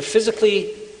sick, when you're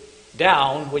physically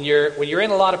down, when you're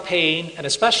in a lot of pain, and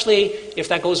especially if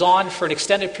that goes on for an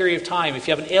extended period of time, if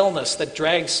you have an illness that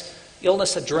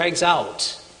drags out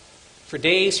for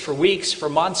days, for weeks, for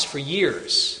months, for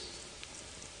years.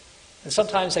 And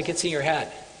sometimes that gets in your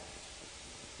head.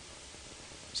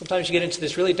 Sometimes you get into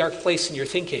this really dark place in your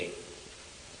thinking.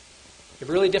 You have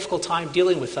a really difficult time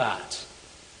dealing with that.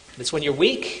 And it's when you're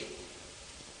weak,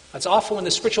 that's often when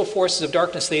the spiritual forces of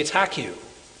darkness, they attack you.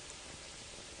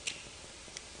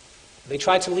 They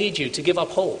try to lead you to give up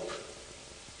hope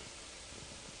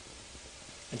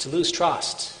and to lose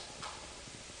trust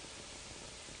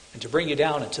and to bring you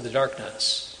down into the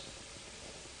darkness.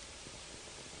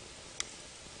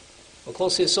 Well,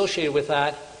 closely associated with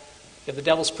that, you have the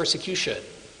devil's persecution.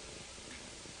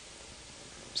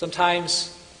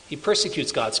 Sometimes he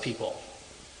persecutes God's people.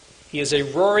 He is a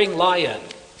roaring lion,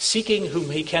 seeking whom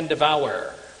he can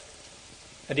devour.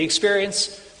 And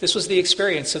this was the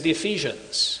experience of the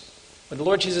Ephesians. When the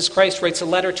Lord Jesus Christ writes a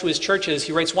letter to his churches,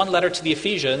 he writes one letter to the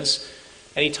Ephesians,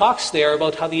 And he talks there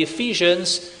about how the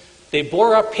Ephesians, they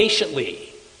bore up patiently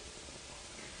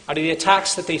out of the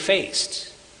attacks that they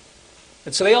faced.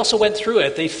 And so they also went through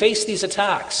it. They faced these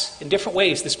attacks in different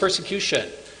ways, this persecution.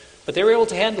 But they were able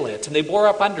to handle it, and they bore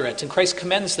up under it, and Christ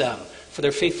commends them for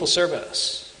their faithful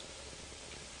service.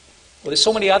 Well, there's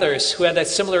so many others who had that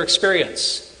similar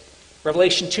experience.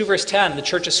 Revelation 2 verse 10, the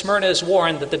church of Smyrna is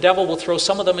warned that the devil will throw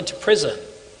some of them into prison.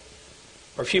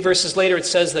 Or a few verses later it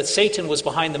says that Satan was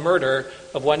behind the murder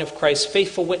of one of Christ's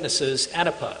faithful witnesses,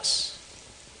 Antipas.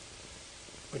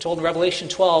 We're told in Revelation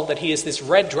 12 that he is this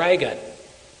red dragon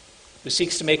who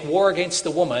seeks to make war against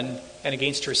the woman and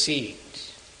against her seed.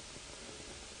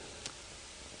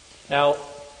 Now,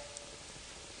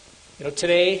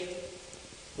 today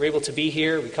we're able to be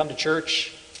here. We come to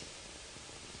church.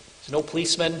 There's no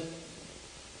policeman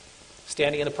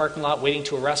standing in the parking lot waiting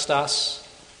to arrest us.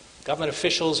 Government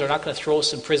officials are not going to throw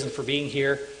us in prison for being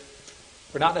here.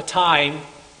 We're not in a time,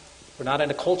 we're not in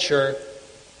a culture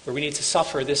where we need to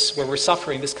suffer this, where we're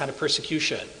suffering this kind of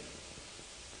persecution. And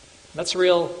that's a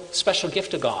real special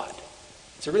gift of God.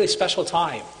 It's a really special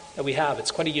time that we have.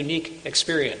 It's quite a unique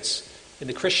experience. In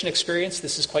the Christian experience,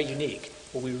 this is quite unique,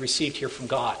 what we received here from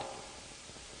God.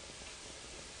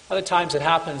 Other times it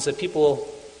happens that people,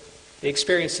 they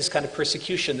experience this kind of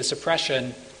persecution, this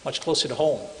oppression, much closer to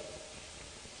home.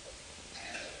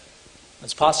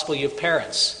 It's possible you have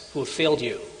parents who have failed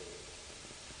you,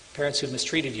 parents who have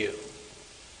mistreated you.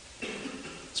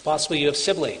 It's possible you have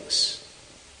siblings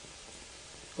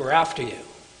who are after you,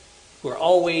 who are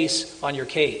always on your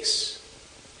case.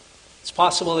 It's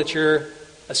possible that you're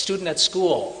a student at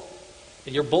school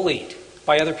and you're bullied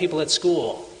by other people at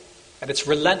school, and it's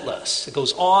relentless. It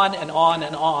goes on and on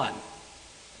and on.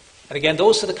 And again,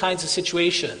 those are the kinds of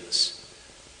situations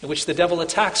in which the devil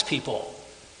attacks people.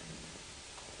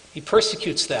 He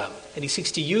persecutes them, and he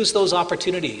seeks to use those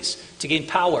opportunities to gain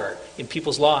power in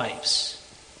people's lives.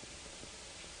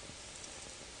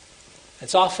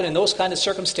 It's often in those kind of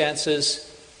circumstances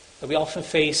that we often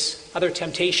face other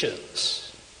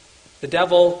temptations. The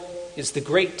devil is the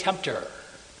great tempter.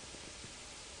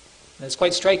 And it's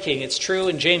quite striking. It's true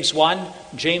in James 1.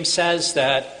 James says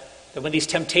that when these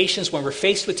temptations, when we're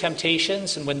faced with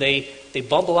temptations and when they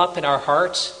bubble up in our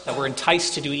hearts, that we're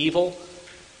enticed to do evil,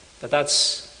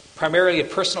 that's primarily a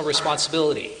personal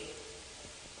responsibility.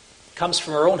 It comes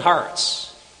from our own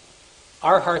hearts.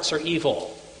 Our hearts are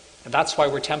evil, and that's why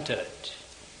we're tempted.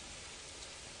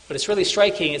 But it's really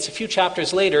striking. It's a few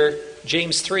chapters later,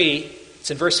 James 3,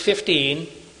 it's in verse 15,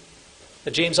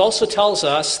 that James also tells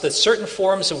us that certain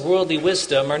forms of worldly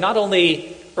wisdom are not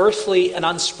only earthly and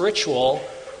unspiritual,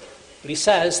 but he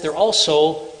says they're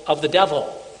also of the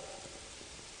devil.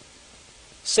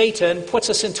 Satan puts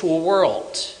us into a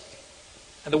world,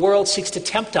 and the world seeks to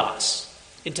tempt us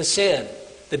into sin.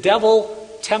 The devil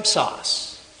tempts us.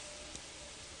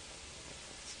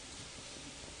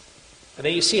 And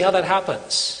then you see how that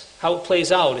happens, how it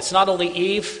plays out. It's not only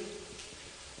Eve.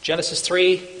 Genesis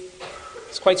 3,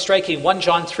 it's quite striking. 1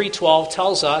 John 3:12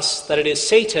 tells us that it is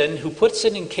Satan who puts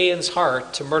it in Cain's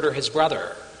heart to murder his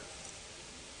brother.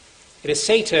 It is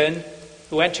Satan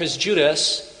who enters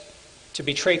Judas to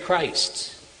betray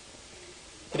Christ.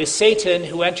 It is Satan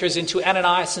who enters into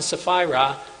Ananias and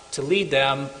Sapphira to lead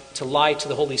them to lie to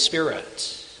the Holy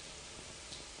Spirit.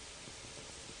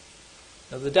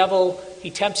 Now, the devil, he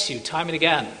tempts you time and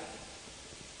again.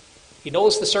 He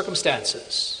knows the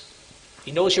circumstances.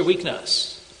 He knows your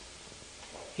weakness.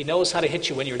 He knows how to hit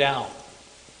you when you're down.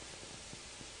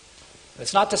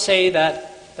 It's not to say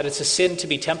that it's a sin to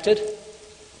be tempted.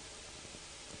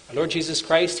 Our Lord Jesus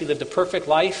Christ, he lived a perfect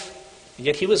life, and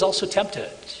yet he was also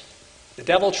tempted. The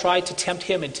devil tried to tempt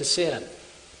him into sin.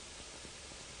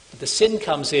 But the sin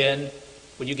comes in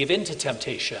when you give in to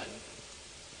temptation,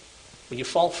 when you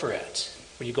fall for it,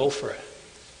 when you go for it.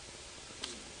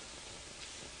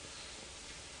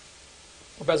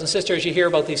 Well, brothers and sisters, you hear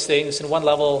about these things, and one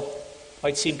level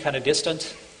might seem kind of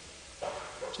distant.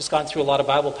 Just gone through a lot of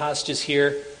Bible passages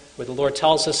here where the Lord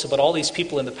tells us about all these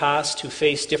people in the past who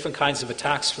faced different kinds of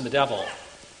attacks from the devil.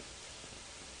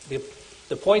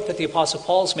 The point that the Apostle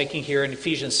Paul is making here in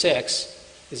Ephesians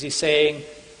 6 is he's saying,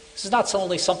 this is not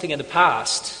only something in the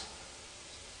past.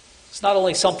 It's not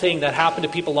only something that happened to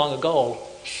people long ago.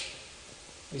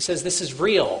 He says this is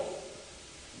real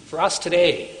for us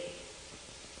today.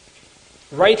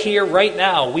 Right here, right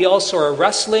now, we also are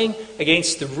wrestling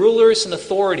against the rulers and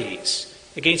authorities,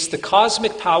 against the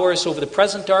cosmic powers over the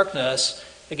present darkness,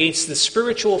 against the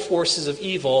spiritual forces of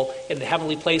evil in the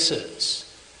heavenly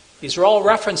places. These are all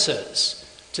references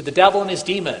to the devil and his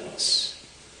demons.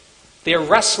 They are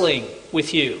wrestling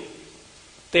with you.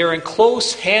 They are in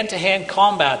close hand-to-hand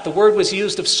combat. The word was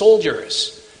used of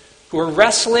soldiers who are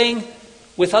wrestling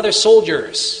with other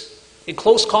soldiers in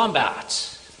close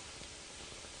combat.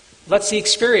 That's the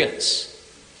experience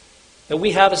that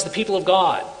we have as the people of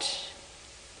God.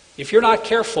 If you're not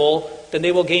careful, then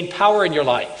they will gain power in your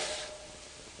life.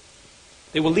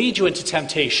 They will lead you into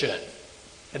temptation.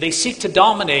 And they seek to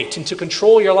dominate and to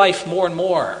control your life more and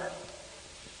more.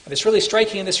 And it's really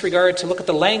striking in this regard to look at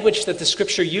the language that the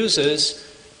Scripture uses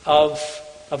of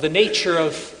the nature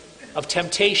of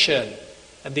temptation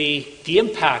and the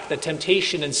impact that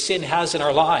temptation and sin has in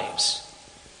our lives.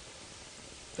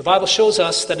 The Bible shows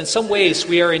us that in some ways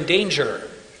we are in danger.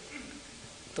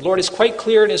 The Lord is quite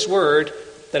clear in His Word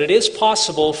that it is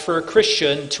possible for a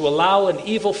Christian to allow an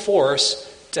evil force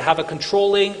to have a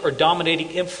controlling or dominating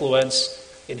influence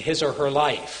in his or her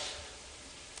life.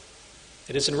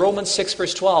 It is in Romans 6,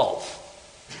 verse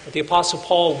 12, that the Apostle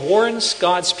Paul warns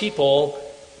God's people.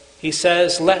 He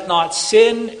says, "Let not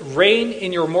sin reign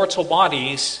in your mortal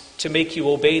bodies to make you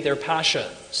obey their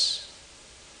passions."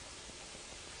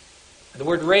 And the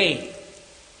word reign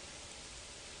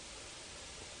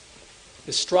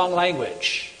is strong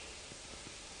language.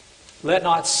 Let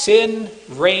not sin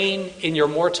reign in your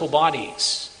mortal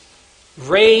bodies.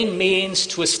 Reign means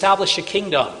to establish a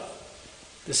kingdom.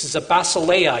 This is a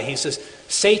basileia. He says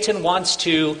Satan wants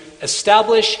to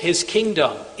establish his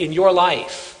kingdom in your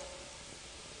life.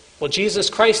 Well, Jesus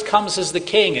Christ comes as the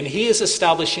king, and he is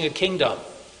establishing a kingdom.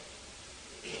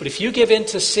 But if you give in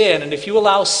to sin, and if you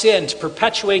allow sin to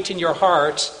perpetuate in your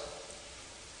heart,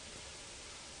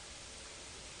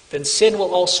 then sin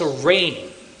will also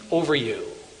reign over you.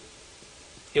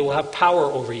 It will have power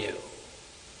over you.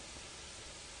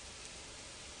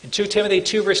 In 2 Timothy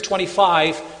 2, verse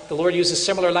 25, the Lord uses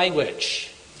similar language.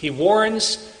 He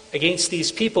warns against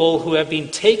these people who have been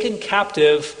taken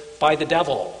captive by the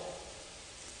devil.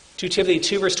 2 Timothy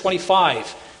 2, verse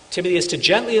 25, Timothy is to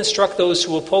gently instruct those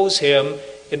who oppose him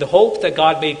in the hope that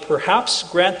God may perhaps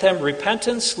grant them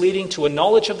repentance leading to a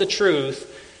knowledge of the truth,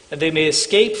 and they may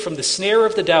escape from the snare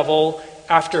of the devil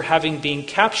after having been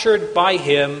captured by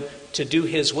him to do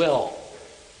his will.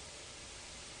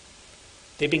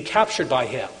 They've been captured by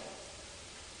him.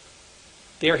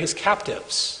 They are his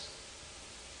captives.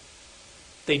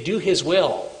 They do his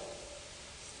will.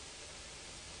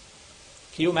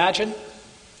 Can you imagine?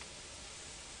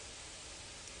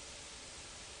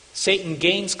 Satan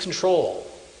gains control,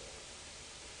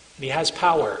 and he has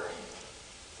power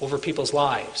over people's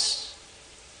lives.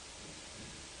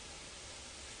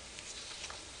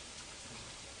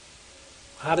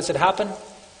 How does it happen?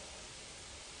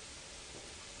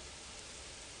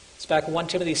 It's back in 1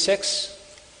 Timothy 6.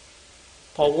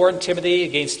 Paul warned Timothy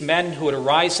against men who would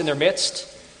arise in their midst.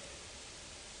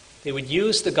 They would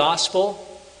use the gospel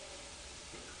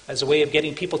as a way of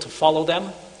getting people to follow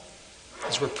them.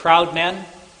 These were proud men,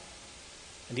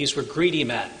 and these were greedy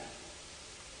men.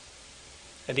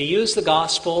 And they used the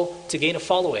gospel to gain a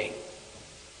following.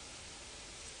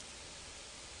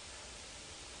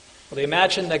 Well, they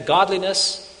imagined that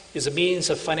godliness is a means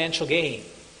of financial gain.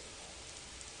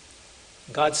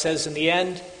 God says in the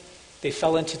end, they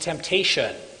fell into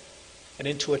temptation and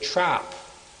into a trap.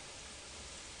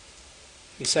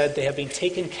 He said they have been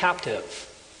taken captive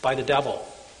by the devil.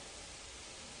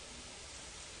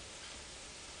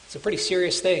 It's a pretty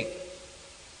serious thing.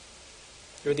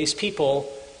 There are these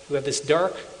people who have this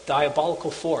dark,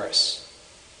 diabolical force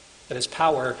that has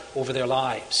power over their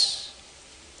lives.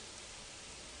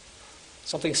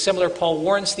 Something similar Paul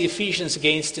warns the Ephesians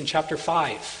against in chapter 4.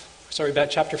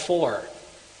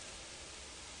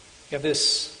 You have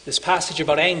this passage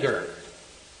about anger.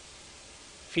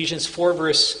 Ephesians 4,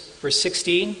 verse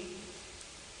 16.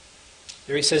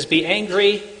 There he says, "Be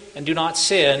angry and do not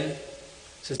sin."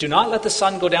 He says, "Do not let the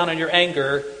sun go down on your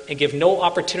anger and give no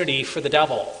opportunity for the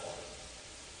devil."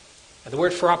 Now, the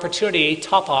word for opportunity,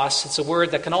 topos, it's a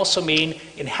word that can also mean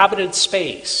inhabited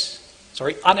space.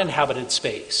 Uninhabited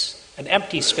space. An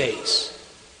empty space.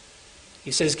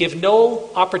 He says, give no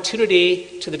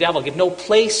opportunity to the devil. Give no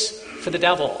place for the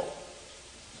devil.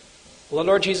 Well, the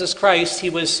Lord Jesus Christ, he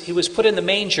was put in the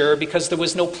manger because there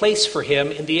was no place for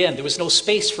him in the end. There was no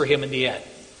space for him in the end.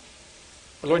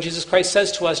 The Lord Jesus Christ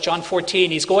says to us, John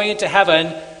 14, he's going into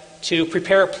heaven to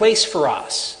prepare a place for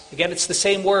us. Again, it's the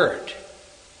same word.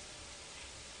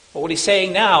 But what he's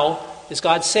saying now is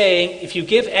God saying, if you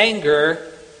give anger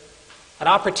an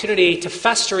opportunity to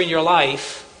fester in your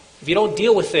life, if you don't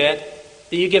deal with it,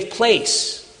 then you give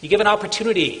place. You give an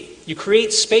opportunity. You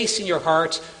create space in your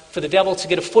heart for the devil to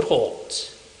get a foothold,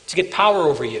 to get power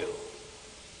over you.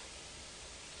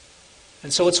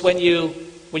 And so it's when you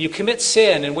commit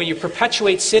sin and when you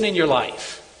perpetuate sin in your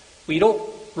life, but you don't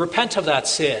repent of that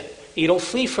sin, you don't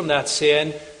flee from that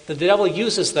sin, then the devil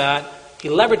uses that, he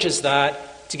leverages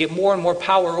that to get more and more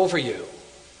power over you.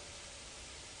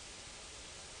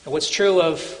 And what's true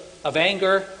of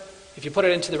anger, if you put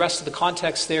it into the rest of the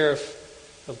context there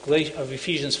of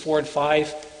Ephesians 4 and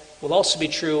 5, will also be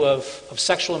true of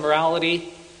sexual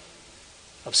immorality,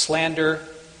 of slander,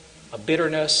 of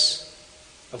bitterness,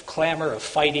 of clamor, of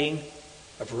fighting,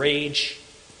 of rage.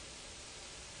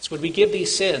 It's when we give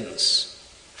these sins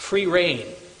free rein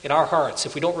in our hearts,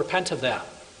 if we don't repent of them,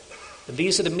 then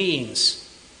these are the means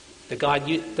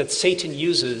that Satan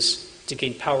uses to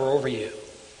gain power over you.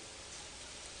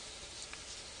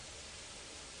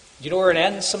 Do you know where it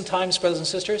ends sometimes, brothers and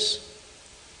sisters?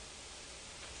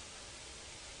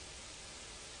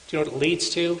 Do you know what it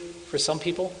leads to for some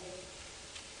people?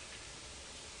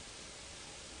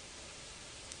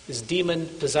 Is demon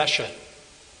possession.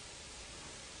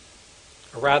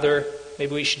 Or rather,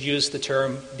 maybe we should use the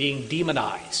term being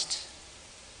demonized.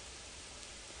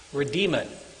 Where a demon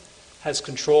has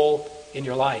control in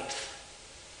your life.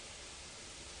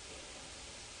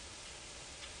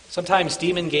 Sometimes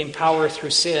demons gain power through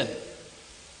sin.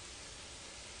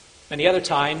 Many other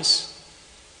times,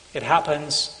 it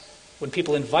happens when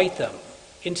people invite them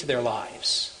into their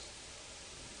lives.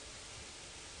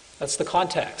 That's the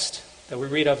context that we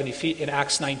read of in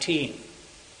Acts 19.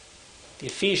 The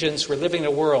Ephesians were living in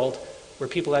a world where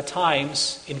people at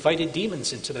times invited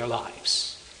demons into their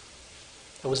lives.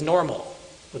 That was normal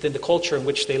within the culture in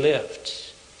which they lived.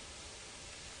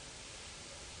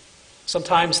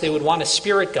 Sometimes they would want a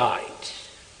spirit guide.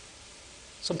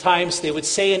 Sometimes they would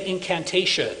say an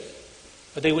incantation,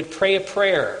 or they would pray a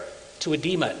prayer to a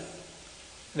demon.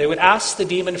 They would ask the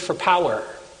demon for power.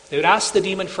 They would ask the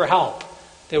demon for help.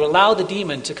 They would allow the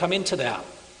demon to come into them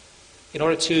in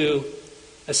order to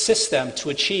assist them to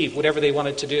achieve whatever they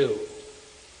wanted to do.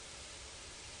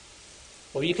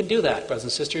 Well, you can do that, brothers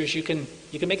and sisters. You can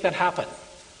make that happen.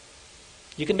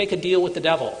 You can make a deal with the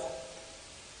devil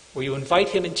where you invite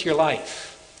him into your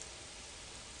life,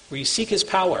 where you seek his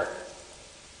power,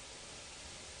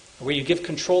 where you give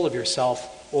control of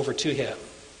yourself over to him.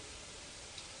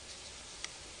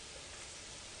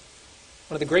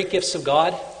 One of the great gifts of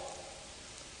God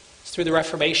is through the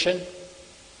Reformation,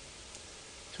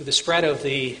 through the spread of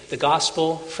the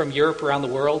gospel from Europe around the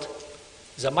world,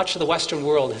 is that much of the Western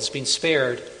world has been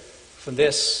spared from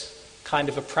this kind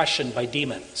of oppression by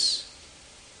demons.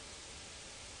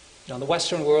 In the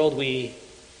Western world, we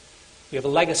have a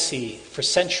legacy for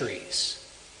centuries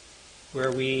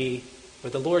where the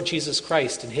Lord Jesus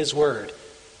Christ and his word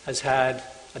has had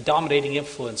a dominating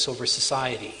influence over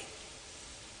society.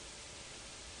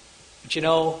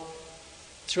 But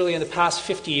it's really in the past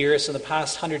 50 years, in the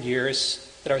past 100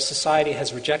 years, that our society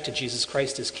has rejected Jesus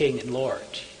Christ as King and Lord.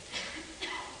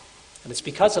 And it's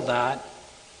because of that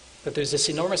there's this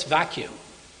enormous vacuum.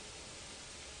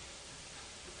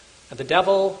 And the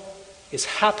devil is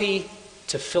happy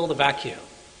to fill the vacuum.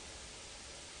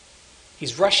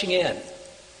 He's rushing in.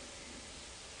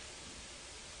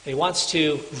 He wants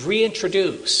to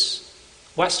reintroduce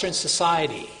Western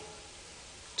society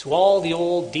to all the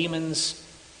old demons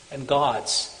and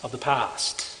gods of the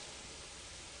past.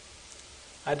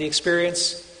 I had the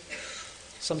experience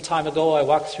some time ago. I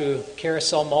walked through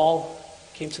Carousel Mall,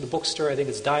 came to the bookstore, I think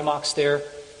it's Dymox there.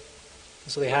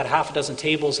 So they had half a dozen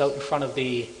tables out in front of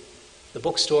the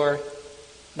bookstore.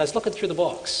 And I was looking through the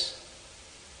books.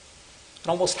 And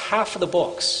almost half of the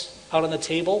books out on the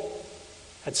table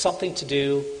had something to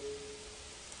do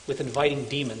with inviting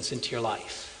demons into your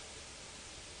life.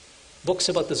 Books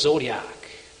about the zodiac.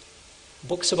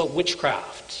 Books about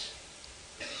witchcraft.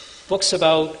 Books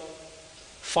about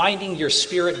finding your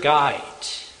spirit guide.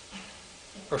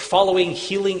 Or following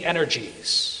healing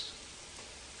energies.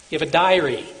 You have a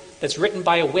diary that's written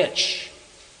by a witch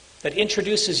that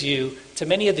introduces you to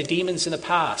many of the demons in the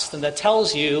past and that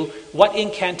tells you what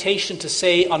incantation to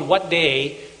say on what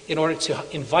day in order to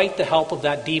invite the help of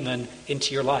that demon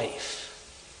into your life.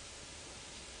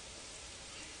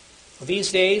 Well,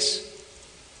 these days,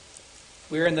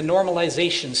 we're in the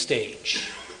normalization stage.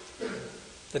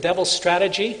 The devil's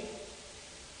strategy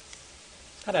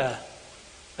had a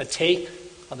take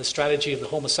on the strategy of the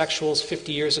homosexuals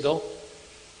 50 years ago.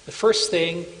 The first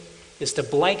thing is to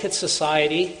blanket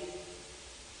society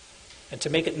and to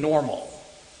make it normal.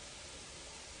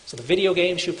 So the video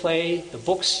games you play, the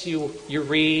books you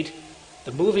read,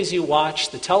 the movies you watch,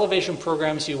 the television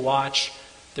programs you watch,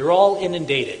 they're all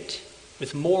inundated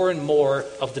with more and more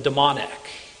of the demonic.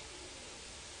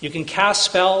 You can cast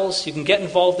spells, you can get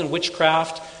involved in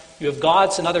witchcraft, you have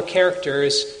gods and other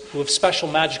characters who have special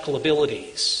magical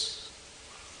abilities.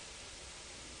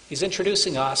 He's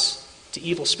introducing us to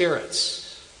evil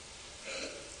spirits.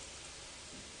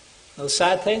 Now, the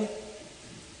sad thing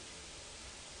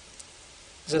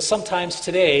is that sometimes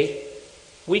today,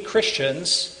 we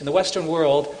Christians in the Western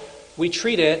world, we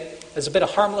treat it as a bit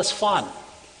of harmless fun.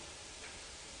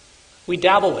 We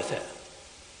dabble with it.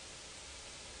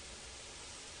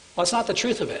 Well, it's not the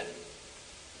truth of it.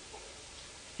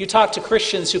 You talk to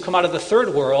Christians who come out of the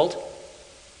third world,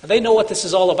 and they know what this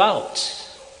is all about.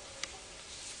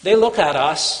 They look at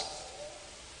us,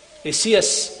 they see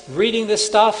us reading this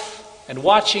stuff and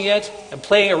watching it and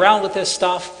playing around with this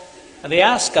stuff, and they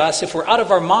ask us if we're out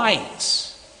of our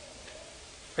minds.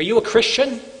 Are you a Christian?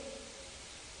 Do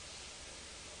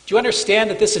you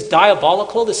understand that this is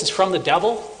diabolical? This is from the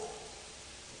devil?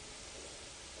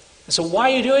 And so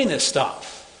why are you doing this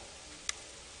stuff?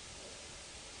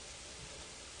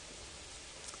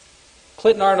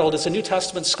 Clinton Arnold is a New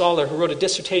Testament scholar who wrote a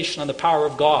dissertation on the power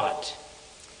of God.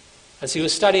 As he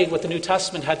was studying what the New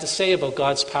Testament had to say about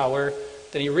God's power,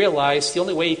 then he realized the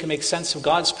only way you can make sense of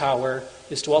God's power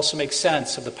is to also make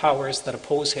sense of the powers that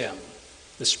oppose him,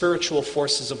 the spiritual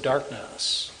forces of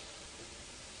darkness.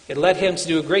 It led him to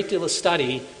do a great deal of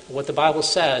study of what the Bible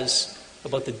says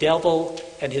about the devil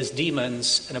and his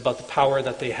demons and about the power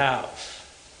that they have.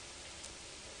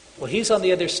 Well, he's on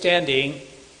the understanding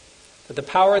that the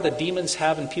power that demons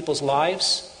have in people's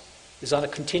lives is on a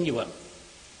continuum.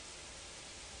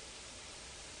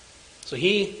 So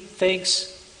he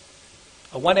thinks,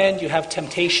 at one end you have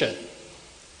temptation.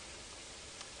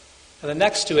 And then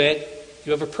next to it,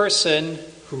 you have a person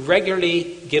who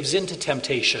regularly gives in to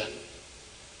temptation.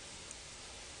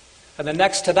 And then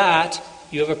next to that,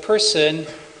 you have a person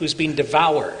who's been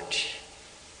devoured,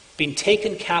 been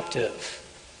taken captive.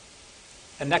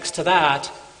 And next to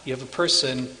that, you have a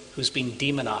person who's been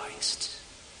demonized.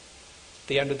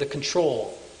 They're under the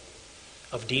control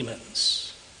of demons.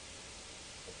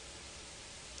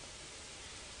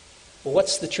 Well,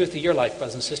 what's the truth of your life,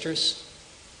 brothers and sisters?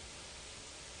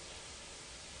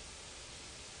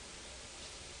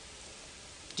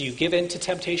 Do you give in to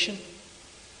temptation?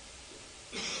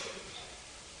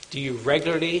 Do you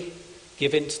regularly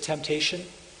give in to temptation?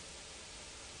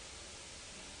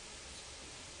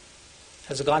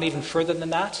 Has it gone even further than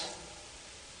that?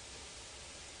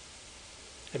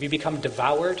 Have you become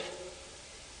devoured?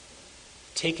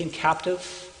 Taken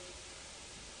captive?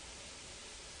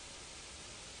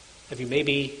 Have you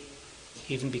maybe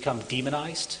even become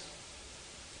demonized?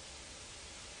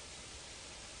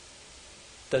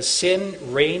 Does sin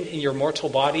reign in your mortal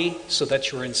body so that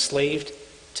you're enslaved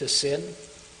to sin?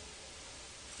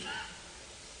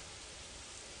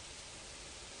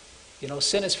 You know,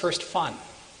 sin is first fun.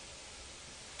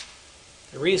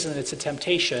 The reason it's a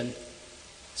temptation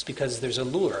is because there's a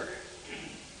lure.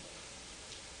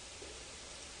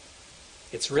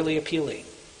 It's really appealing.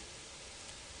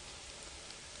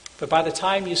 But by the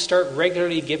time you start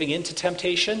regularly giving in to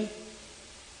temptation,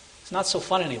 it's not so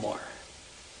fun anymore.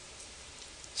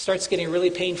 It starts getting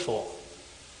really painful.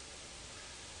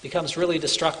 It becomes really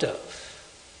destructive.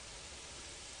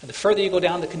 And the further you go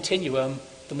down the continuum,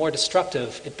 the more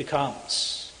destructive it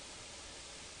becomes.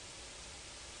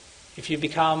 If you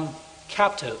become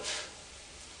captive,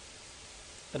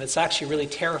 then it's actually really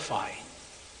terrifying.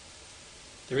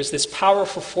 There is this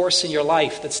powerful force in your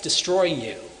life that's destroying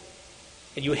you,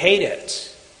 and you hate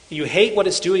it. You hate what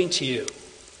it's doing to you,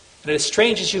 and it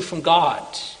estranges you from God,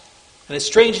 and it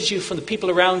estranges you from the people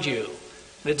around you,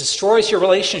 and it destroys your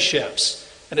relationships,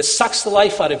 and it sucks the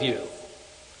life out of you.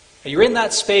 And you're in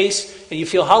that space, and you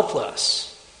feel helpless.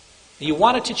 And you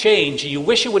want it to change, and you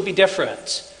wish it would be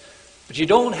different, but you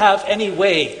don't have any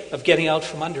way of getting out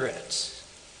from under it.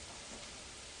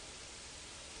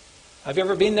 Have you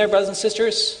ever been there, brothers and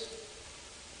sisters?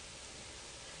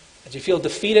 Did you feel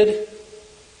defeated?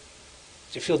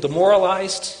 Did you feel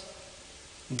demoralized?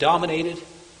 Dominated?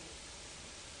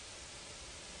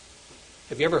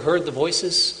 Have you ever heard the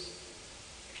voices?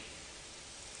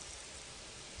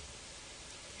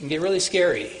 It can get really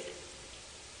scary.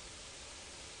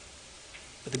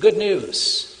 But the good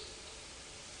news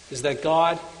is that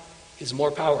God is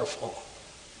more powerful.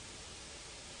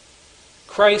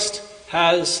 Christ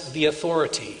has the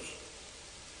authority.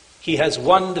 He has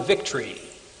won the victory.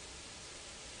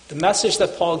 The message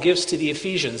that Paul gives to the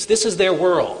Ephesians, this is their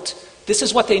world. This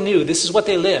is what they knew. This is what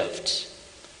they lived.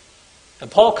 And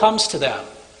Paul comes to them,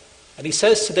 and he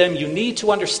says to them, you need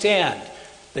to understand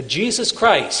that Jesus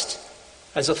Christ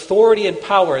has authority and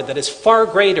power that is far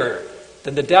greater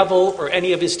than the devil or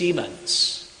any of his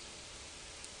demons.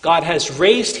 God has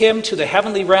raised him to the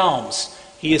heavenly realms.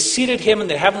 He has seated him in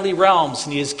the heavenly realms,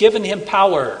 and he has given him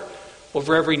power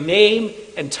over every name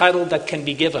and title that can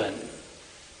be given.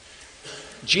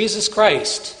 Jesus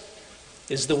Christ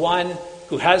is the one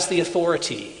who has the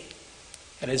authority.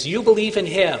 And as you believe in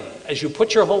him, as you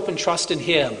put your hope and trust in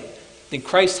him, then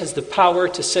Christ has the power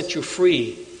to set you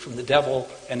free from the devil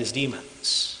and his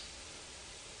demons.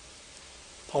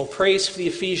 Paul prays for the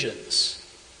Ephesians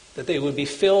that they would be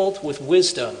filled with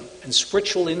wisdom and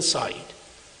spiritual insight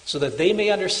so that they may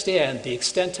understand the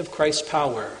extent of Christ's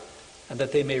power and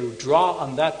that they may draw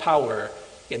on that power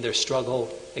in their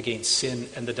struggle against sin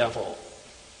and the devil.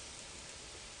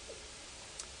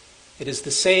 It is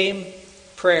the same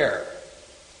prayer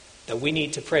that we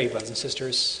need to pray, brothers and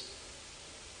sisters.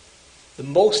 The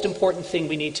most important thing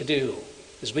we need to do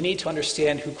is we need to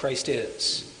understand who Christ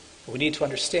is. We need to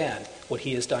understand what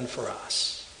he has done for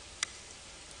us.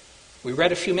 We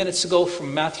read a few minutes ago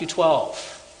from Matthew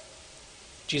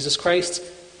 12. Jesus Christ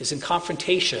is in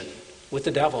confrontation with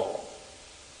the devil.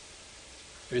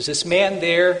 There's this man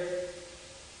there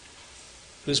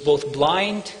who's both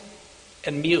blind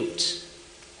and mute.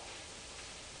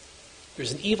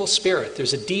 There's an evil spirit,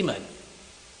 there's a demon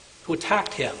who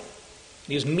attacked him. And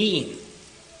he was mean.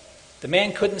 The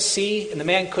man couldn't see and the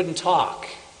man couldn't talk.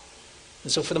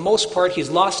 And so for the most part, he's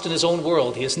lost in his own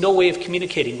world. He has no way of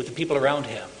communicating with the people around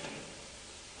him.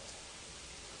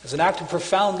 As an act of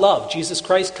profound love, Jesus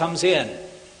Christ comes in.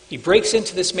 He breaks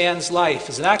into this man's life.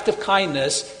 As an act of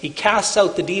kindness, he casts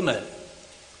out the demon.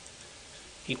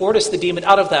 He orders the demon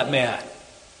out of that man.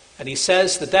 And he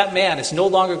says that that man is no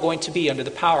longer going to be under the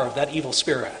power of that evil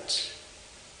spirit.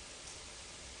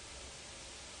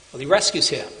 Well, he rescues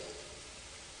him.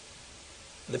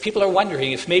 And the people are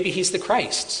wondering if maybe he's the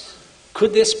Christ.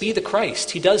 Could this be the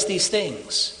Christ? He does these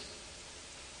things.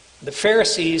 The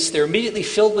Pharisees, they're immediately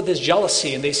filled with this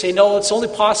jealousy, and they say, no, it's only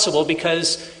possible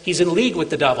because he's in league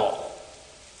with the devil.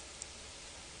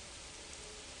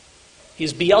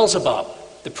 He's Beelzebub,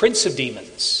 the prince of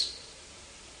demons.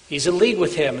 He's in league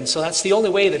with him, and so that's the only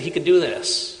way that he could do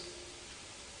this.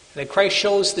 And Christ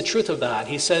shows the truth of that.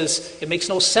 He says, it makes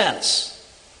no sense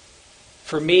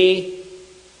for me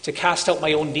to cast out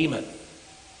my own demon.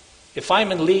 If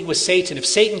I'm in league with Satan, if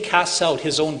Satan casts out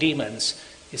his own demons,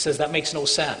 he says that makes no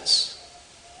sense.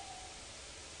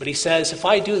 But he says, if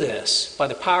I do this by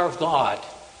the power of God,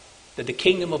 that the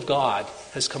kingdom of God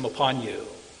has come upon you.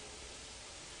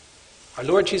 Our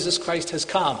Lord Jesus Christ has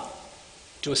come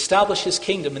to establish his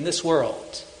kingdom in this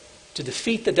world, to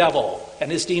defeat the devil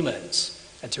and his demons,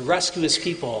 and to rescue his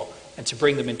people and to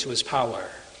bring them into his power.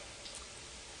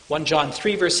 1 John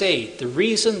 3 verse 8, the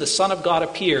reason the Son of God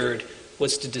appeared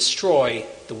was to destroy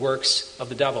the works of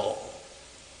the devil.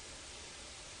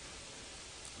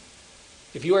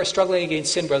 If you are struggling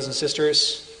against sin, brothers and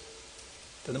sisters,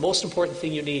 then the most important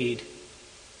thing you need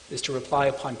is to rely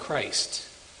upon Christ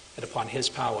and upon his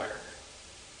power.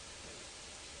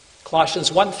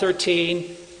 Colossians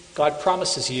 1:13, God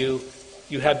promises you,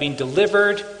 you have been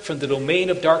delivered from the domain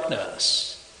of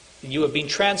darkness, and you have been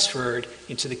transferred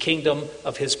into the kingdom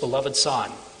of his beloved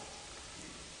Son.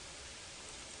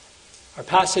 Our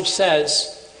passage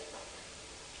says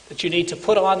that you need to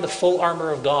put on the full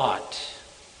armor of God,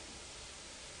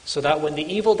 so that when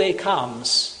the evil day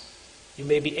comes, you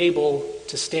may be able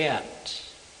to stand.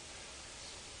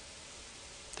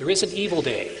 There is an evil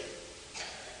day.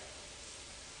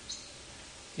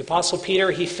 The Apostle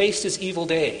Peter, he faced his evil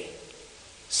day.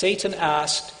 Satan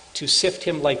asked to sift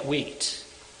him like wheat.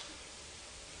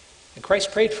 And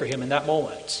Christ prayed for him in that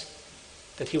moment,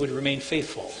 that he would remain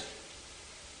faithful.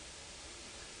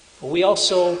 But we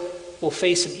also will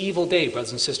face an evil day,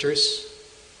 brothers and sisters.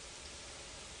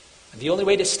 And the only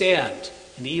way to stand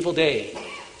in the evil day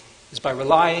is by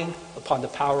relying upon the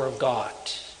power of God.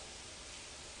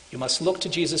 You must look to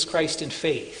Jesus Christ in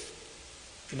faith.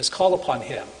 You must call upon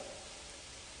him.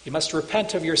 You must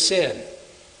repent of your sin.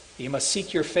 You must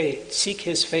seek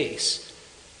his face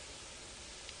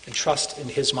and trust in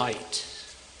his might.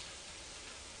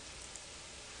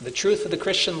 The truth of the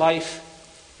Christian life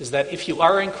is that if you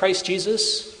are in Christ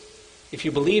Jesus, if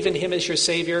you believe in him as your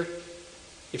Savior,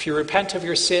 if you repent of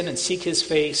your sin and seek his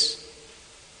face,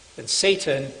 then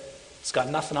Satan has got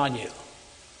nothing on you.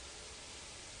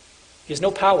 He has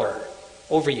no power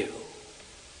over you.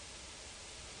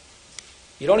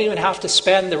 You don't even have to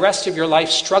spend the rest of your life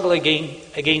struggling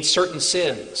against certain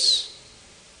sins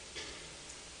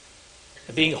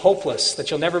and being hopeless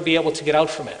that you'll never be able to get out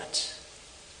from it.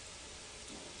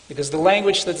 Because the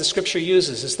language that the Scripture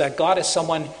uses is that God is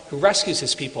someone who rescues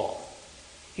his people.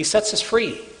 He sets us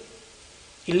free.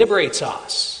 He liberates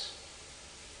us.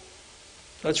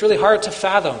 Now, it's really hard to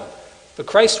fathom, but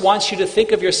Christ wants you to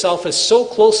think of yourself as so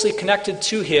closely connected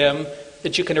to him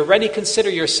that you can already consider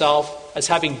yourself as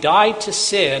having died to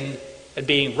sin and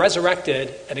being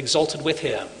resurrected and exalted with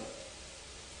him.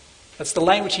 That's the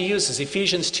language he uses,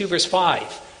 Ephesians 2 verse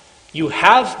 5. You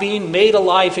have been made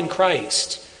alive in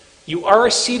Christ. You are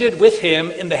seated with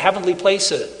him in the heavenly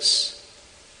places.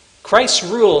 Christ's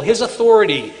rule, his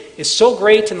authority, is so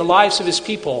great in the lives of his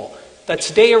people that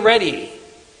today already,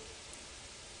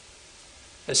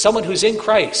 as someone who's in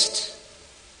Christ,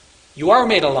 you are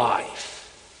made alive.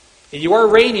 And you are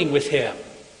reigning with him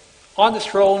on the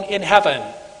throne in heaven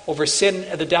over sin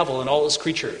and the devil and all his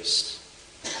creatures.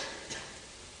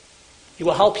 He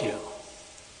will help you.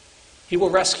 He will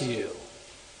rescue you.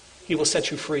 He will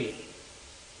set you free.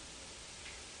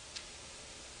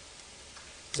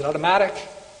 Is it automatic?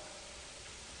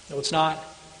 No, it's not.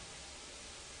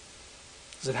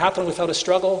 Does it happen without a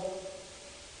struggle?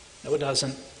 No, it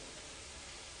doesn't.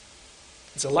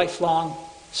 It's a lifelong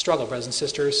struggle, brothers and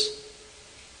sisters.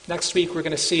 Next week, we're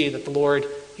going to see that the Lord,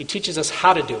 he teaches us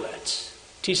how to do it.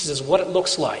 He teaches us what it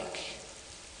looks like.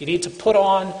 You need to put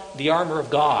on the armor of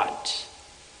God.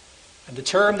 And the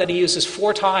term that he uses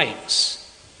 4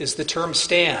 times is the term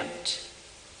stand.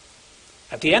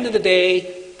 At the end of the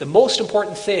day, the most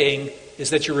important thing is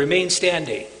that you remain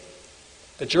standing.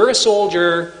 That you're a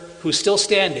soldier who's still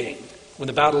standing when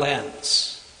the battle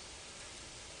ends.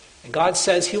 And God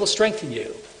says he will strengthen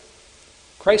you.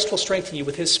 Christ will strengthen you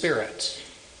with his Spirit.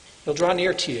 He'll draw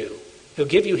near to you. He'll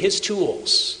give you his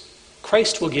tools.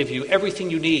 Christ will give you everything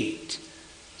you need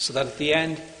so that at the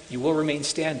end you will remain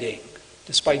standing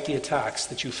despite the attacks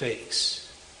that you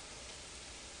face.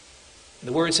 In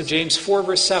the words of James 4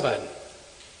 verse 7,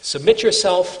 submit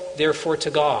yourself therefore to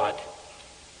God.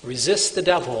 Resist the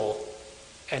devil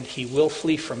and he will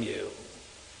flee from you.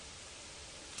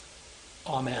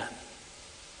 Amen.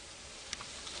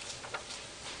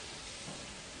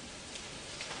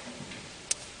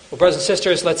 Well, brothers and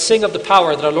sisters, let's sing of the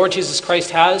power that our Lord Jesus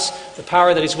Christ has, the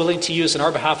power that he's willing to use on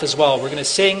our behalf as well. We're going to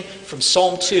sing from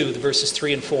Psalm 2, the verses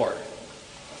 3 and 4.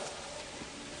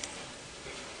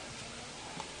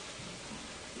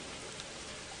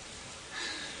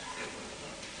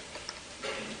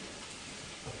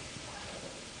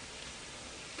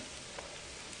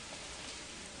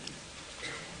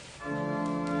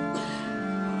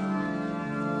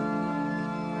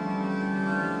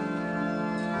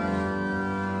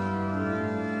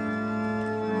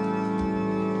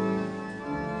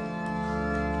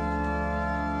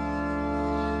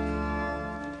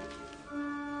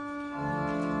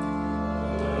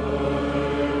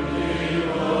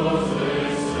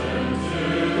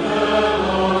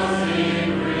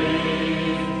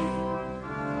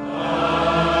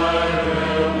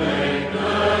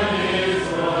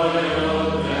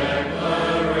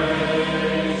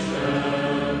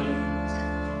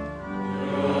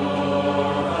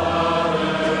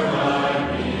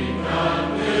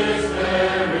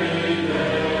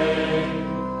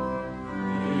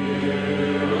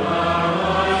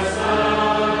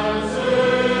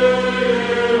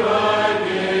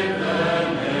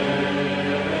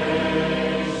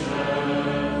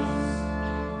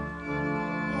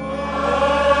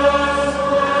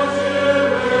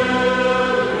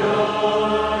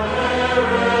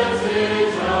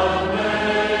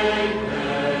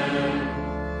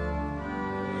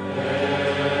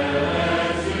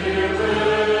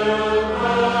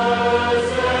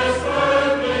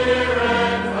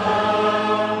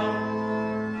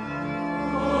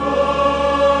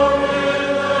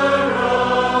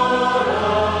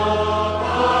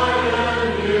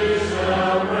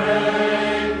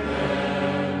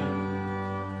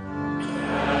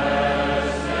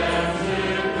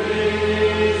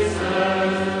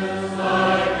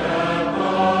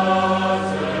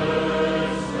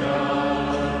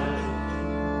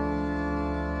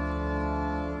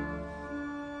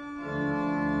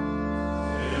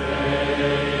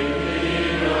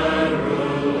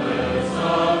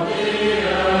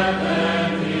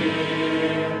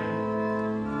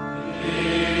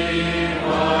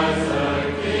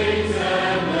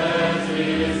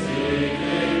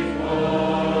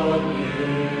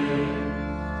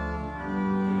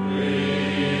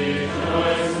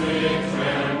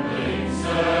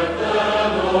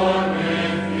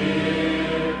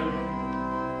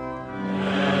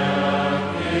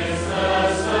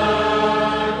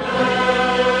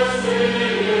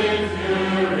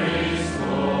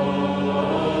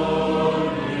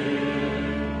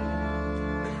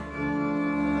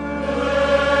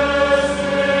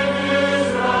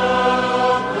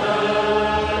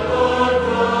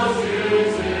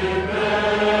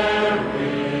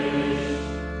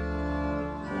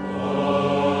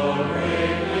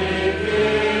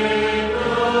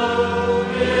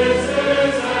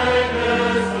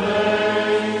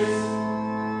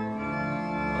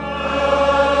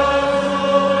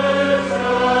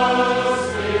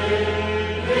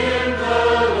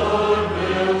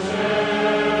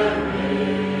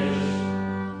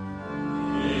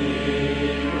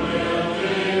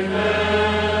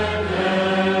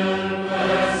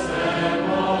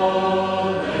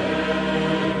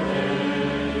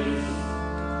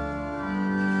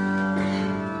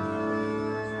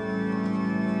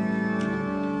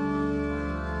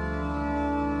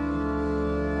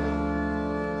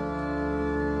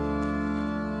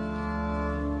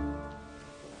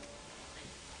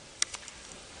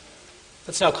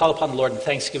 Let's now call upon the Lord in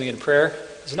thanksgiving and prayer.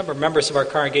 There's a number of members of our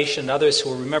congregation and others who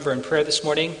will remember in prayer this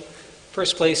morning.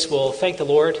 First place, we'll thank the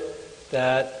Lord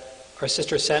that our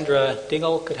sister Sandra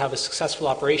Dingle could have a successful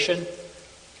operation.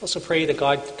 Also pray that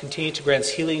God continue to grant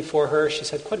healing for her.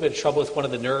 She's had quite a bit of trouble with one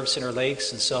of the nerves in her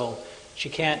legs, and so she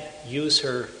can't use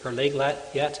her leg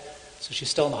yet. So she's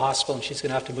still in the hospital, and she's going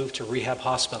to have to move to a rehab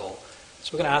hospital.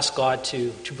 So we're going to ask God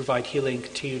to provide healing,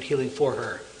 continued healing for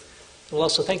her. We'll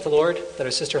also thank the Lord that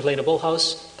our sister Helena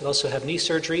Bullhouse could also have knee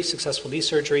surgery, successful knee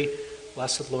surgery. We'll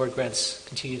ask that the Lord grants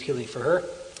continued healing for her.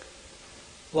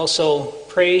 We'll also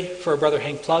pray for our brother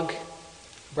Hank Plug.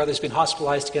 Our brother's been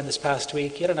hospitalized again this past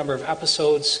week. He had a number of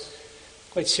episodes,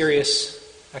 quite serious,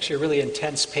 actually really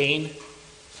intense pain,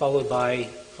 followed by a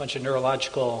bunch of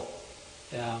neurological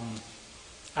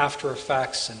after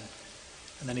effects, and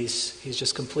then he's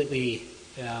just completely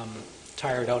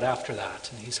tired out after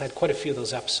that. And he's had quite a few of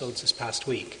those episodes this past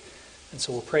week. And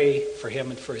so we'll pray for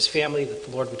him and for his family that the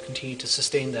Lord would continue to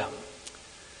sustain them.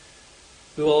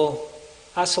 We will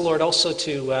ask the Lord also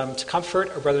to comfort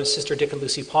our brother and sister Dick and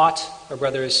Lucy Pott, our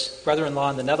brother's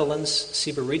brother-in-law in the Netherlands,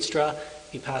 Siba Rietstra.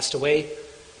 He passed away.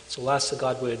 So we'll ask that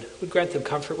God would grant them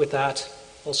comfort with that.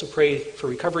 Also pray for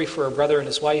recovery for our brother and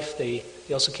his wife. They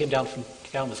also came down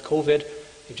with COVID.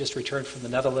 They've just returned from the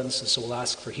Netherlands, and so we'll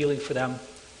ask for healing for them.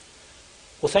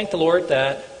 We'll thank the Lord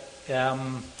that our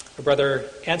brother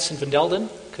Anson van Delden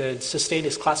could sustain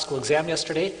his classical exam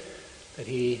yesterday, that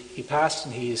he passed,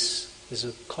 and his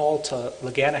call to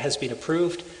Lagana has been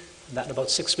approved, and that in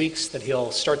about 6 weeks that he'll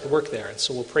start the work there, and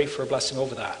so we'll pray for a blessing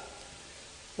over that.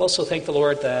 We'll also thank the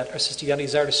Lord that our sister Yanni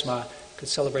Zardisma could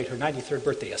celebrate her 93rd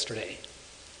birthday yesterday,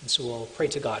 and so we'll pray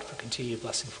to God for continued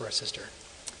blessing for our sister.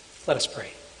 Let us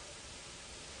pray.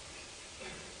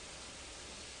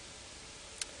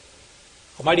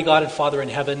 Almighty God and Father in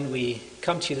heaven, we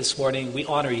come to you this morning. We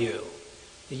honor you,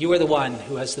 that you are the one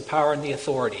who has the power and the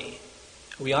authority.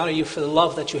 We honor you for the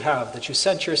love that you have, that you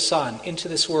sent your Son into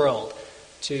this world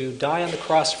to die on the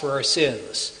cross for our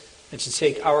sins and to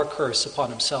take our curse upon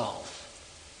himself.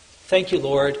 Thank you,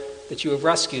 Lord, that you have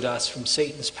rescued us from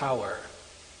Satan's power.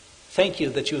 Thank you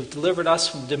that you have delivered us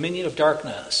from the dominion of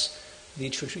darkness,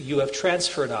 that you have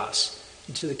transferred us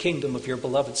into the kingdom of your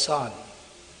beloved Son.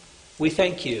 We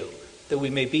thank you that we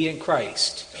may be in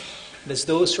Christ. And as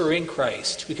those who are in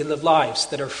Christ, we can live lives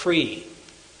that are free,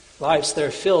 lives that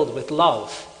are filled with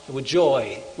love, with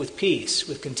joy, with peace,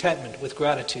 with contentment, with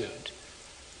gratitude.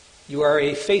 You are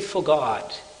a faithful God,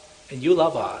 and you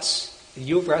love us, and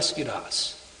you have rescued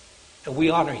us, and we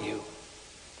honor you.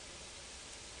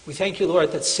 We thank you,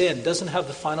 Lord, that sin doesn't have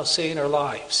the final say in our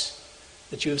lives,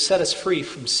 that you have set us free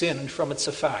from sin and from its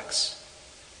effects.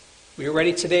 We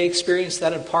already today experience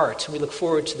that in part, and we look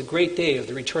forward to the great day of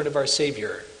the return of our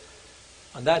Savior.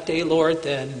 On that day, Lord,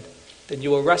 then you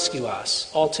will rescue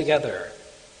us altogether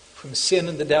from sin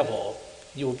and the devil.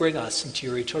 You will bring us into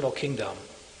your eternal kingdom.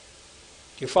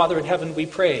 Dear Father in heaven, we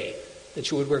pray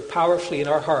that you would work powerfully in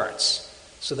our hearts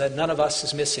so that none of us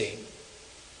is missing.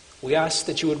 We ask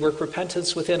that you would work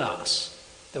repentance within us,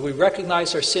 that we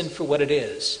recognize our sin for what it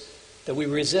is, that we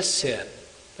resist sin,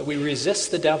 that we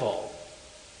resist the devil.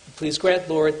 Please grant,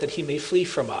 Lord, that he may flee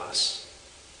from us.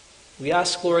 We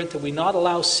ask, Lord, that we not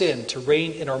allow sin to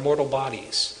reign in our mortal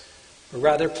bodies, but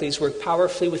rather please work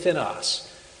powerfully within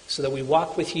us so that we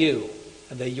walk with you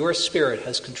and that your Spirit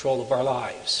has control of our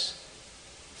lives.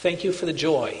 Thank you for the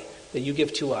joy that you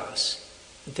give to us,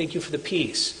 and thank you for the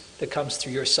peace that comes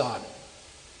through your Son.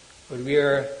 Lord, we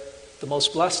are the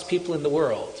most blessed people in the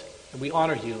world, and we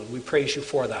honor you and we praise you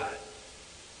for that.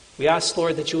 We ask,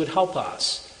 Lord, that you would help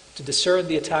us to discern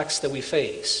the attacks that we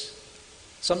face.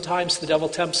 Sometimes the devil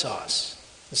tempts us,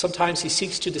 and sometimes he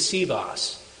seeks to deceive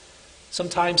us.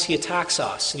 Sometimes he attacks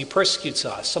us and he persecutes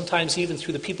us, sometimes even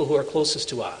through the people who are closest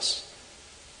to us.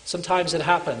 Sometimes it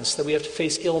happens that we have to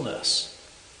face illness.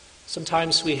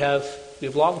 Sometimes we have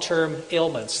long-term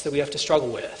ailments that we have to struggle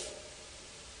with.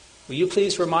 Will you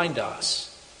please remind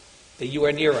us that you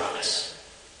are near us,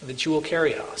 and that you will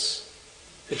carry us,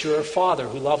 that you are a Father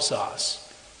who loves us,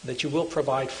 that you will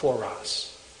provide for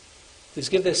us. Please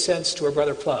give this sense to our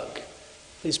brother Plug.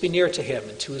 Please be near to him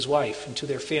and to his wife and to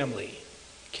their family.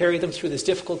 Carry them through this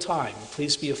difficult time.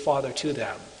 Please be a father to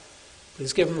them.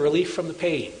 Please give him relief from the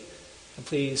pain. And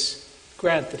please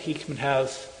grant that he can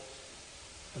have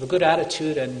a good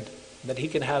attitude and that he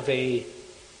can have a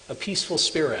peaceful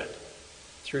spirit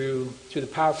through the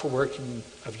powerful working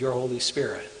of your Holy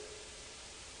Spirit.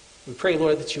 We pray,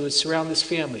 Lord, that you would surround this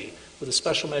family with a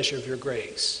special measure of your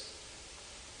grace.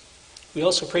 We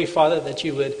also pray, Father, that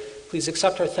you would please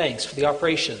accept our thanks for the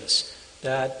operations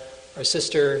that our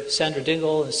sister Sandra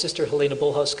Dingle and sister Helena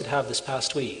Bullhouse could have this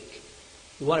past week.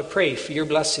 We want to pray for your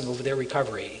blessing over their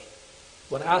recovery.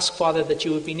 We want to ask, Father, that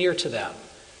you would be near to them,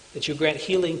 that you grant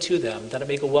healing to them, that it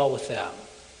may go well with them.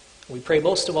 We pray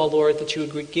most of all, Lord, that you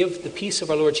would give the peace of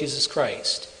our Lord Jesus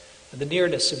Christ and the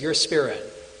nearness of your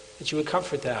Spirit, that you would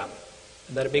comfort them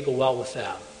and that it may go well with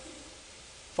them.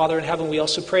 Father in heaven, we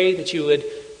also pray that you would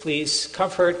please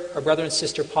comfort our brother and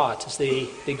sister Pot as they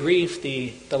grieve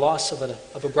the loss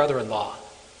of a brother-in-law.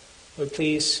 Lord,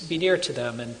 please be near to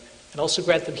them and also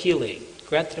grant them healing.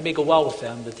 Grant that it may go well with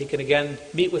them, that they can again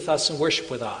meet with us and worship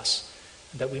with us,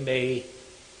 and that we may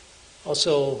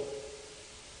also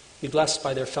be blessed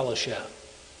by their fellowship.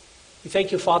 We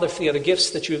thank you, Father, for the other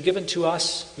gifts that you have given to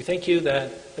us. We thank you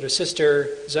that our sister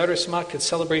Zarisma could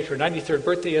celebrate her 93rd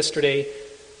birthday yesterday.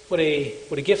 What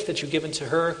a gift that you've given to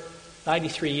her,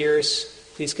 93 years.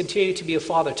 Please continue to be a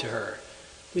father to her.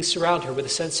 Please surround her with a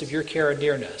sense of your care and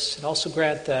nearness, and also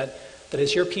grant that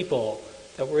as your people,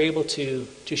 that we're able to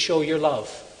show your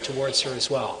love towards her as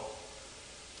well.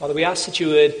 Father, we ask that you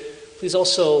would please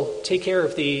also take care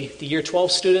of the Year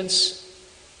 12 students.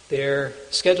 They're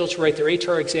scheduled to write their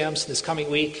ATAR exams this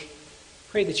coming week.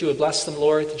 Pray that you would bless them,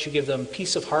 Lord, that you give them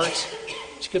peace of heart,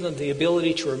 that you give them the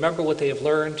ability to remember what they have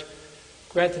learned.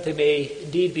 Grant that they may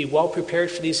indeed be well prepared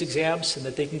for these exams and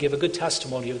that they can give a good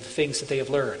testimony of the things that they have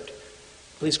learned.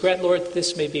 Please grant, Lord, that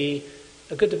this may be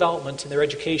a good development in their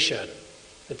education,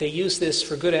 that they use this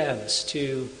for good ends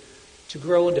to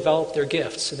grow and develop their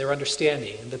gifts and their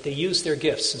understanding, and that they use their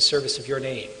gifts in service of your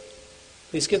name.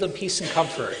 Please give them peace and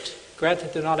comfort. Grant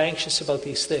that they're not anxious about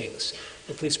these things,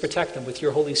 but please protect them with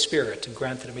your Holy Spirit and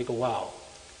grant that it may go well.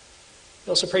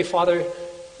 We also pray, Father, we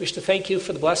wish to thank you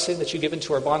for the blessing that you've given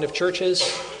to our bond of churches.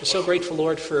 We're so grateful,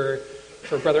 Lord, for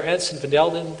Brother Ensign Van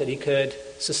Delden, that he could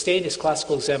sustain his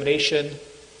classical examination.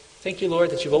 Thank you, Lord,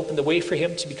 that you've opened the way for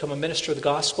him to become a minister of the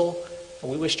gospel,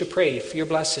 and we wish to pray for your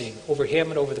blessing over him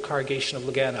and over the congregation of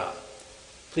Lagana.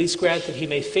 Please grant that he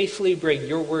may faithfully bring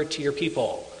your word to your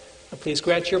people. And please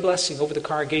grant your blessing over the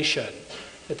congregation,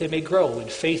 that they may grow in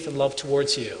faith and love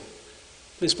towards you.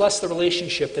 Please bless the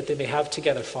relationship that they may have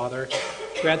together, Father.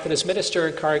 Grant that as minister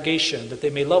and congregation, that they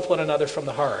may love one another from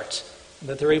the heart, and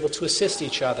that they're able to assist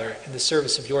each other in the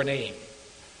service of your name.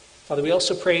 Father, we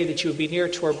also pray that you would be near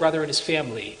to our brother and his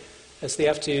family as they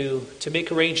have to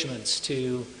make arrangements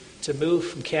to move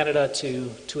from Canada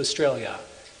to Australia.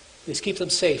 Please keep them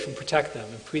safe and protect them,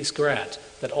 and please grant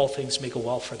that all things may go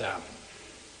well for them.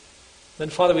 Then,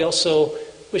 Father, we also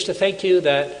wish to thank you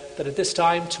that at this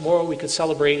time, tomorrow, we could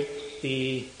celebrate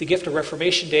the gift of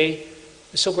Reformation Day.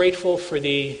 We're so grateful for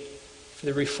the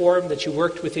reform that you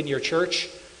worked within your church,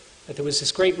 that there was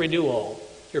this great renewal.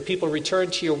 Your people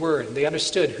returned to your word, and they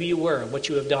understood who you were and what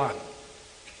you have done.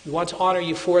 We want to honor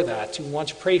you for that. We want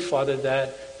to pray, Father,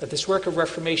 that this work of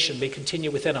reformation may continue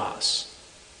within us.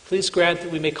 Please grant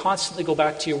that we may constantly go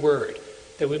back to your word,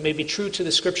 that we may be true to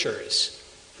the Scriptures.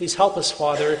 Please help us,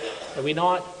 Father, that we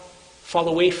not fall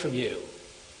away from you,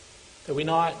 that we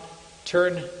not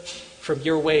turn from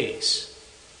your ways.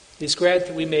 Please grant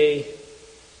that we may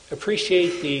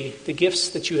appreciate the gifts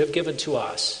that you have given to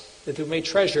us, that we may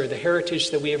treasure the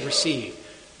heritage that we have received,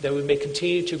 that we may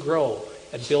continue to grow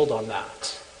and build on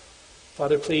that.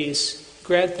 Father, please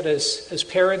grant that as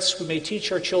parents we may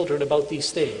teach our children about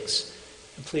these things.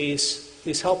 And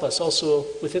please help us also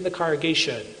within the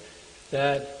congregation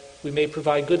that we may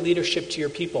provide good leadership to your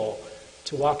people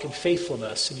to walk in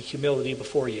faithfulness and humility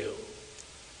before you.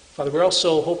 Father, we're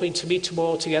also hoping to meet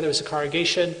tomorrow together as a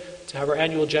congregation to have our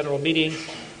annual general meeting.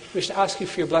 We wish to ask you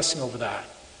for your blessing over that.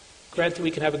 Grant that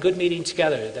we can have a good meeting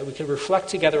together, that we can reflect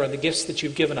together on the gifts that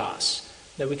you've given us,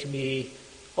 that we can be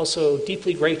also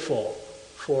deeply grateful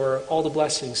for all the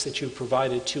blessings that you've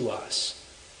provided to us.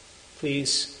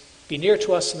 Please be near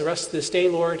to us in the rest of this day,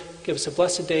 Lord. Give us a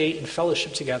blessed day in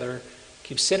fellowship together.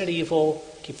 Keep sin and evil,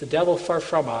 keep the devil far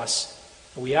from us.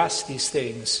 And we ask these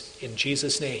things in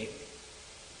Jesus' name.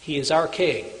 He is our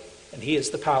King, and he is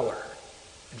the power.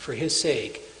 And for his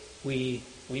sake, we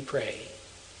pray.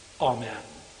 Amen.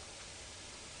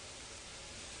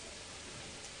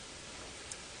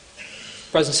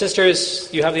 Brothers and sisters,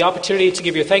 you have the opportunity to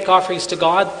give your thank offerings to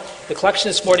God. The collection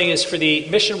this morning is for the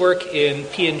mission work in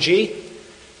PNG.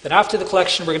 Then after the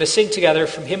collection, we're going to sing together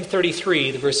from hymn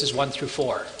 33, the verses 1 through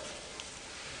 4.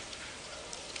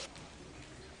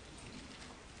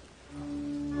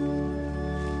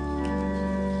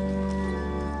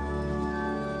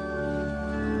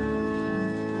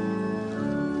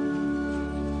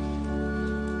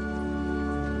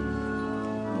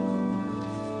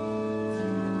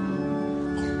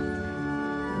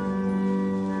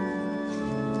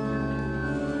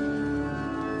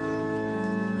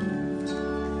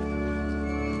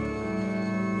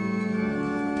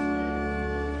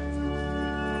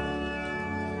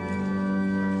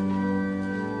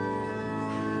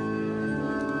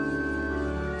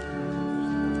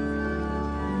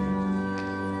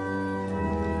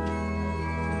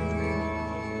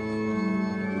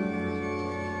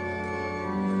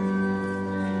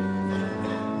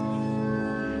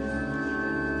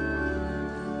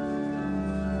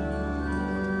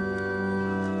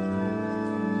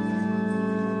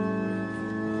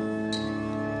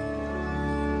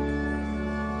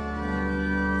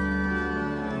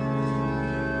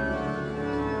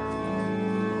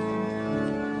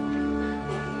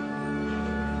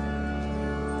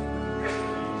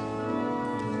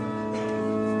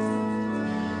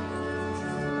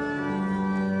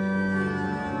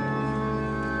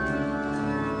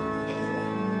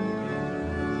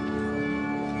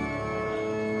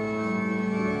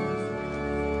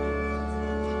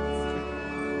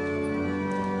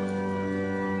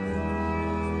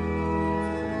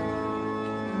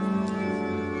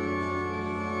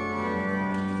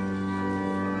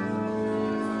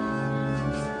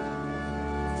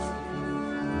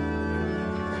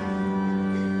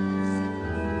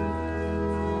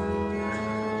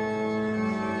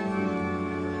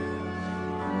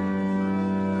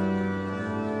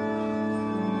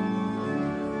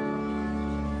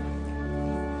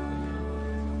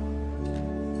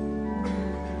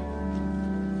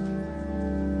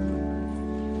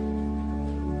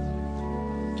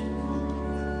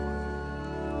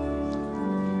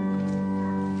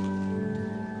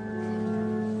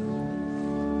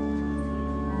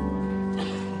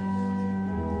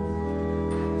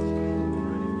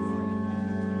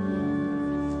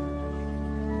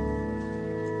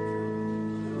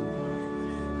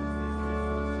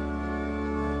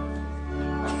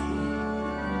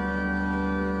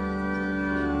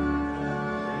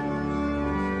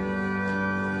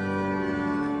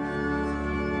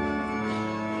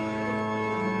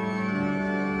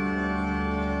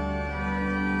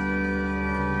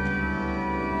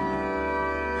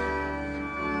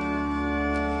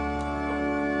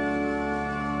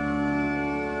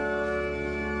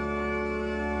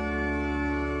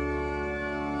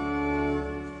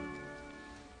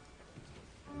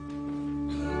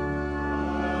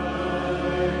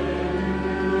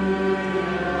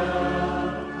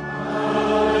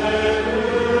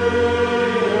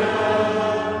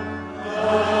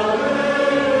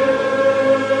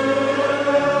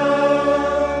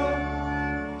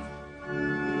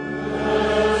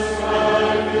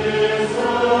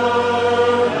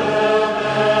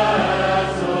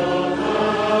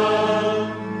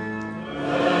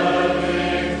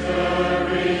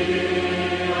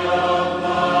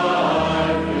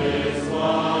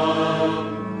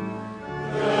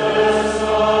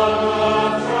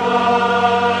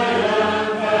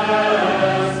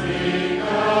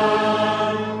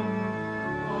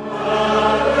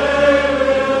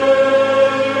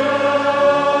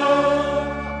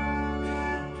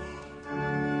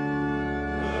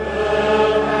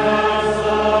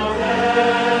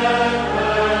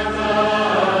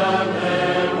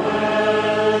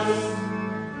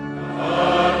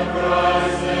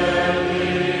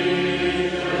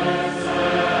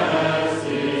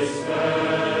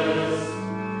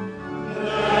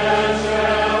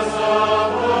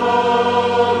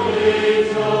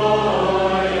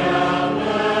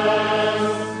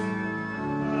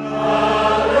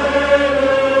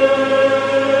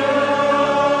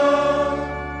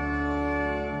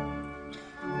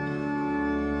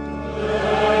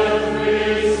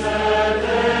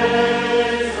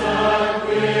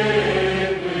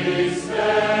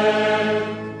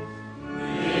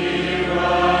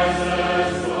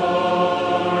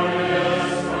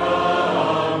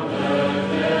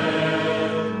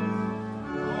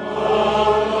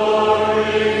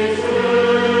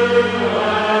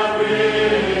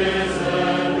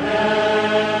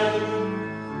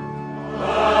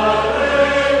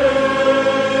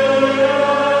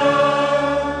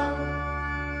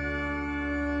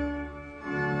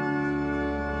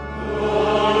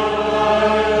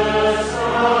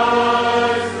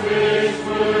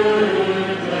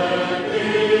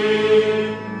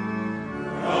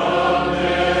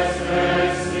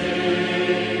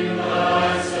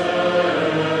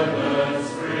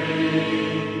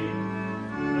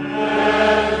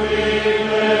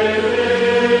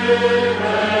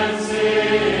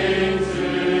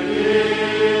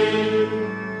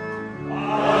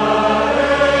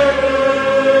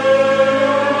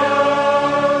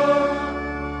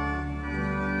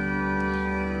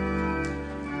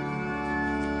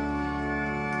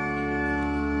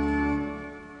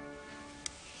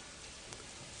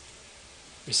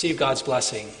 Receive God's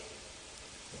blessing.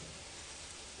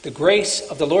 The grace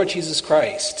of the Lord Jesus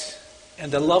Christ and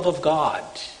the love of God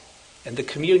and the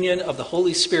communion of the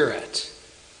Holy Spirit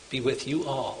be with you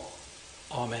all.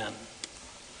 Amen.